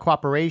get a lot of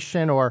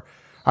cooperation, or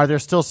are there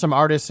still some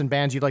artists and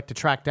bands you'd like to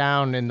track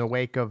down in the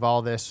wake of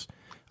all this?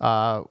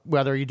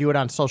 Whether you do it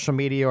on social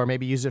media or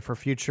maybe use it for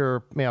future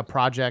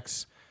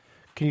projects.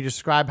 Can you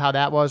describe how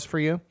that was for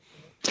you?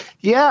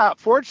 Yeah,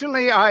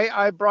 fortunately,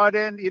 I brought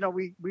in.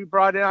 We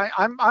brought in.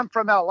 I'm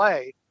from LA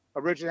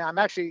originally. I'm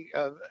actually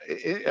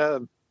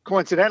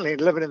coincidentally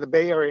living in the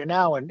Bay Area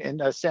now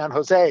in San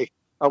Jose.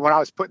 When I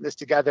was putting this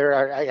together,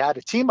 I had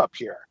a team up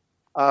here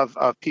of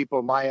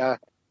people. My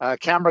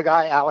camera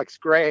guy, Alex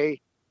Gray,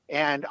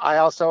 and I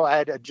also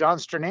had John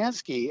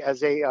Stranansky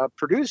as a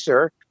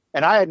producer.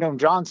 And I had known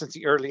John since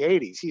the early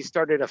 80s. He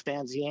started a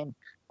fanzine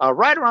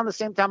right around the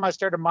same time I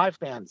started my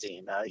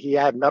fanzine. He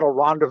had Metal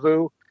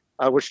Rendezvous,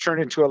 which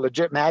turned into a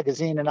legit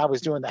magazine, and I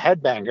was doing the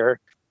Headbanger.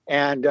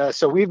 And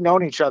so we've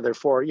known each other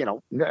for,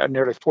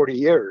 nearly 40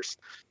 years.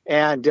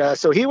 And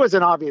so he was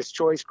an obvious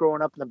choice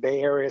growing up in the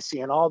Bay Area,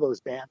 seeing all those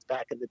bands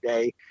back in the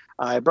day.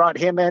 I brought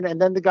him in.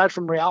 And then the guy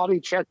from Reality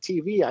Check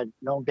TV, I'd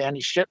known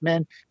Danny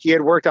Shipman. He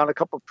had worked on a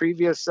couple of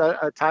previous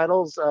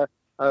titles,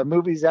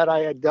 movies that I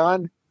had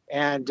done.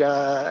 And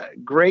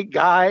great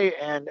guy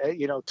and,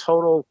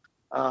 total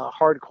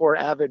hardcore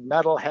avid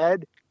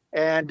metalhead.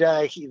 And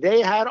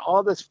they had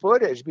all this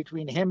footage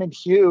between him and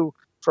Hugh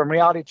from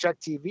Reality Check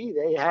TV.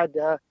 They had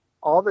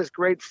all this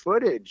great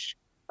footage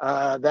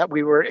that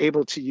we were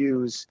able to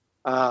use,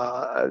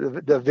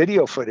 the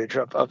video footage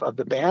of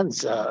the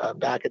bands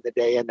back in the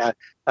day. And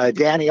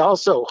Danny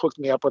also hooked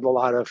me up with a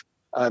lot of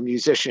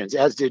musicians,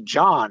 as did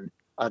John.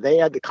 They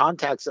had the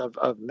contacts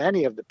of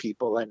many of the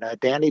people, and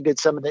Danny did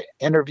some of the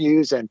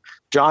interviews, and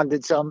John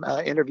did some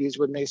interviews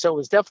with me. So it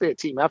was definitely a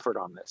team effort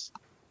on this.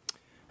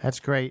 That's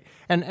great.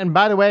 And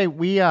by the way,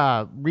 we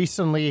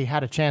recently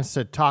had a chance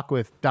to talk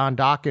with Don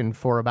Dokken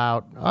for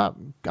about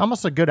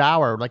almost a good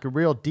hour, like a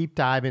real deep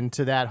dive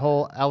into that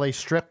whole LA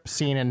Strip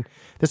scene. And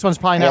this one's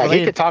probably not related.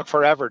 He could talk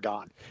forever,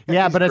 Don.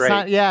 Yeah, but it's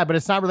not. Yeah, but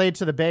it's not related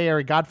to the Bay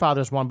Area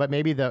Godfathers one, but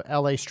maybe the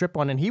LA Strip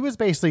one. And he was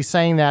basically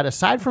saying that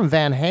aside from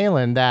Van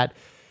Halen, that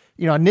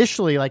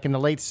initially, like in the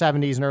late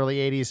 70s and early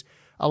 80s,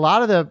 a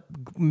lot of the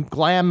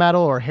glam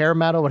metal or hair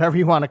metal, whatever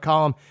you want to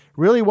call them,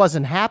 really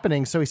wasn't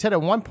happening. So he said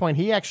at one point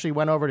he actually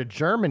went over to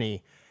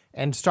Germany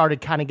and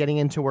started kind of getting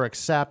into where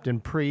Accept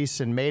and Priest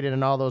and Maiden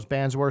and all those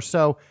bands were.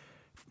 So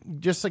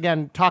just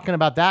again, talking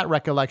about that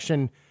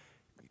recollection,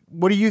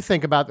 what do you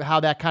think about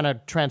how that kind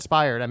of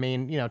transpired? I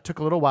mean, it took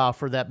a little while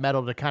for that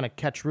metal to kind of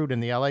catch root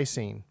in the LA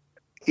scene.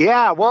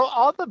 Yeah, well,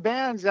 all the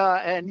bands,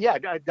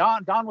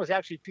 Don was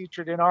actually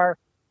featured in our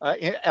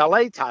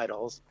LA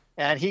titles,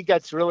 and he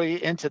gets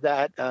really into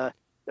that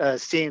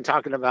scene,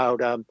 talking about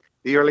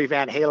the early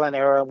Van Halen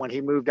era when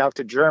he moved out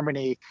to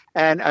Germany.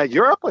 And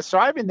Europe was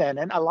thriving then,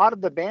 and a lot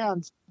of the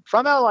bands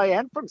from LA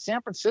and from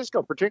San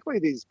Francisco, particularly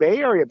these Bay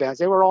Area bands,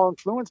 they were all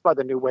influenced by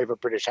the new wave of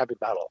British heavy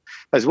metal,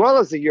 as well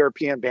as the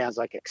European bands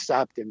like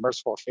Accept and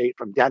Merciful Fate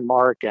from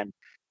Denmark, and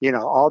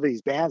all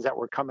these bands that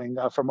were coming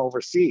from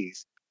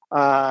overseas.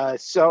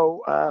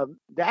 So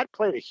that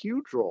played a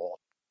huge role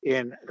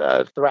in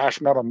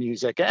thrash metal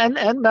music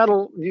and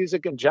metal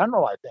music in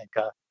general, I think,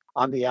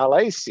 on the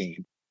LA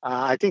scene.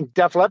 I think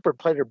Def Leppard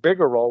played a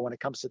bigger role when it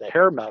comes to the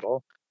hair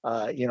metal,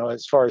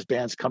 as far as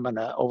bands coming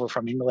over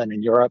from England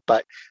and Europe.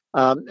 But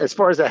as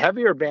far as the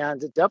heavier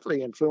bands, it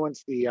definitely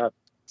influenced the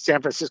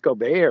San Francisco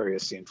Bay Area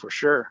scene for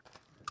sure.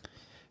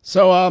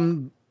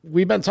 So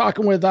we've been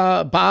talking with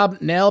Bob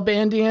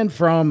Nalbandian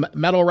from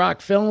Metal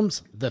Rock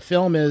Films. The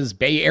film is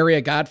Bay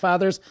Area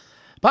Godfathers.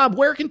 Bob,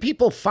 where can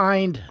people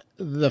find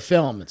the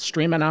film? It's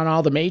streaming on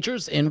all the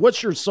majors. And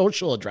what's your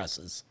social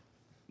addresses?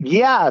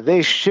 Yeah,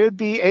 they should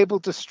be able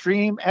to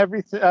stream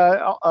everything,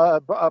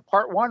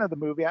 part 1 of the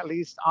movie, at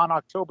least on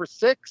October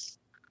 6th.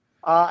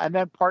 And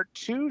then part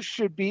 2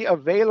 should be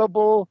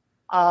available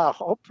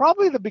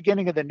probably the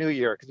beginning of the new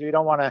year, because we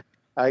don't want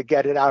to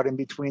get it out in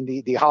between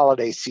the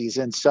holiday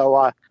season.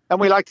 So, and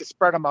we like to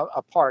spread them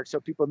apart so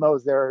people know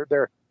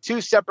they're 2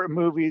 separate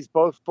movies,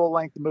 both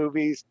full-length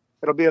movies.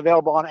 It'll be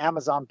available on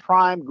Amazon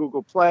Prime,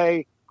 Google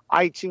Play,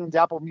 iTunes,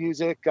 Apple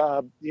Music,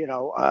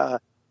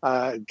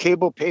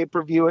 cable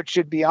pay-per-view it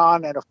should be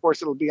on, and of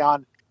course it'll be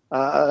on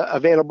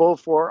available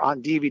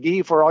on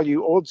DVD for all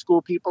you old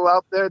school people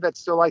out there that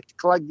still like to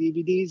collect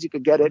DVDs. You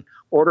could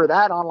order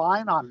that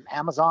online on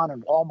Amazon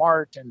and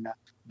Walmart and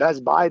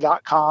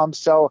BestBuy.com.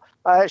 So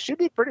it should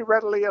be pretty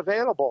readily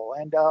available,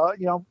 and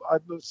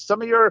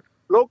some of your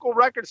local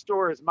record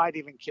stores might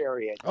even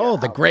carry it. Oh,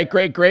 the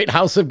great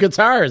House of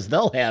Guitars,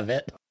 they'll have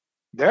it.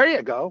 There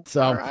you go.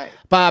 So, all right.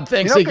 Bob,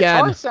 thanks again.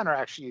 Guitar Center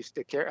actually used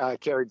to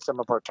carried some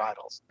of our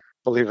titles,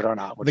 believe it or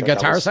not. The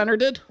Guitar Center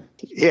did?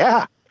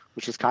 Yeah.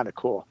 which is kind of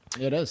cool.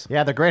 It is.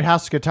 Yeah, the Great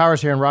House of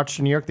Guitars here in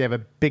Rochester, New York, they have a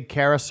big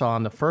carousel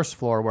on the first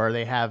floor where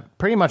they have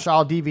pretty much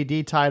all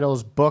DVD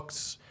titles,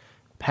 books,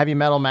 heavy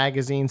metal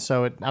magazines.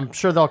 So I'm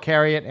sure they'll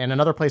carry it. And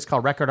another place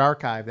called Record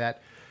Archive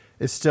that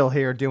is still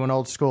here doing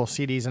old school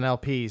CDs and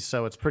LPs.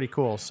 So it's pretty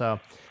cool. So,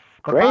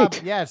 but Great. Bob,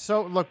 yeah,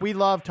 so look, we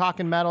love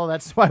talking metal.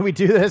 That's why we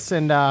do this.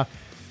 And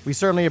we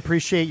certainly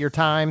appreciate your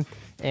time.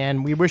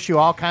 And we wish you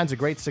all kinds of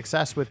great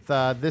success with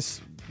this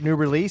new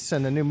release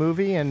and the new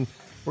movie. And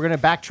we're going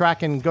to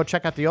backtrack and go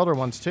check out the older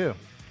ones too.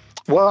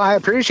 Well, I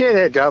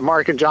appreciate it,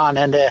 Mark and John.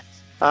 And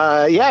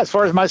as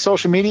far as my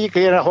social media, you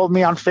can get a hold of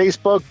me on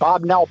Facebook,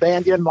 Bob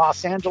Nalbandian,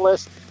 Los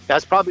Angeles.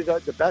 That's probably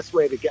the best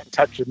way to get in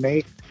touch with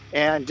me.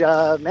 And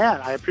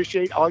man, I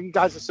appreciate all you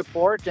guys'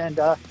 support, and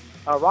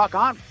rock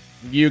on.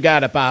 You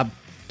got it, Bob.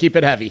 Keep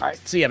it heavy. All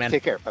right. See ya, man.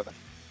 Take care. Bye-bye.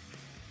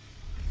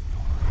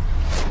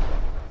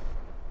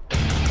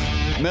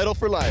 Metal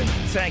for Life.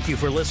 Thank you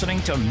for listening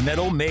to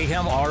Metal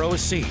Mayhem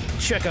ROC.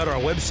 Check out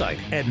our website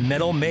at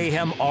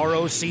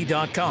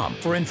metalmayhemroc.com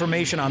for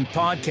information on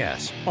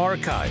podcasts,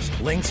 archives,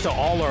 links to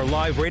all our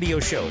live radio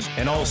shows,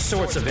 and all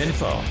sorts of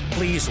info.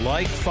 Please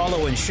like,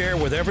 follow, and share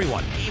with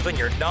everyone, even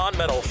your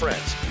non-metal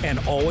friends. And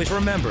always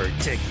remember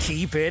to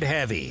keep it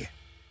heavy.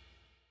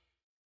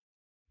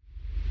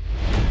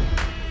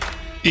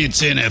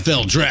 It's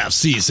NFL draft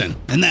season,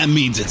 and that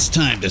means it's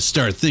time to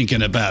start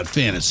thinking about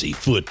fantasy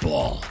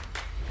football.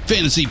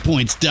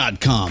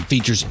 FantasyPoints.com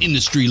features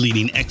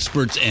industry-leading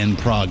experts and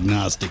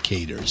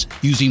prognosticators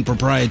using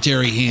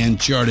proprietary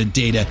hand-charted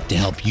data to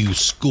help you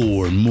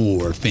score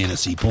more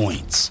fantasy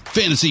points.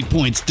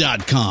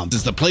 FantasyPoints.com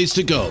is the place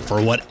to go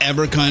for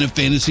whatever kind of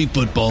fantasy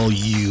football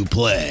you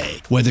play.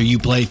 Whether you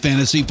play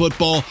fantasy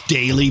football,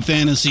 daily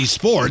fantasy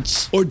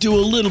sports, or do a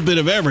little bit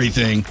of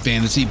everything,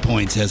 Fantasy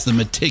Points has the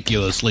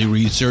meticulously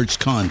researched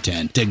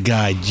content to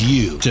guide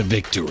you to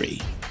victory.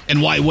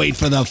 And why wait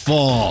for the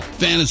fall?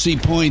 Fantasy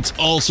Points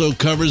also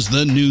covers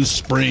the new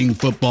spring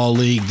football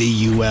league,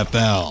 the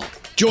UFL.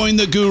 Join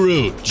the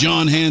guru,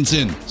 John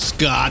Hansen,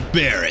 Scott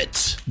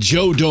Barrett,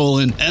 Joe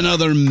Dolan, and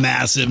other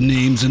massive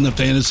names in the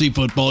fantasy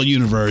football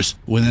universe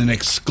with an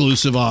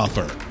exclusive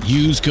offer.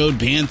 Use code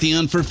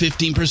Pantheon for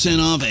 15%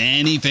 off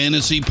any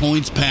Fantasy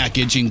Points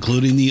package,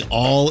 including the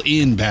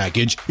all-in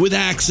package, with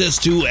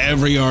access to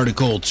every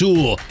article,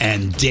 tool,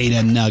 and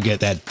data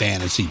nugget that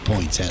Fantasy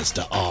Points has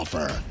to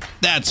offer.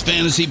 That's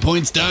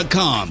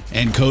FantasyPoints.com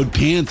and code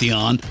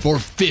Pantheon for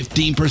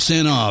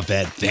 15% off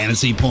at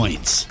Fantasy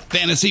Points.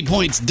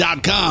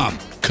 FantasyPoints.com,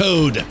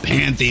 code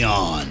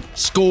Pantheon.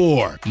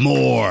 Score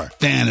more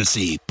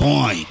fantasy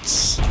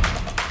points.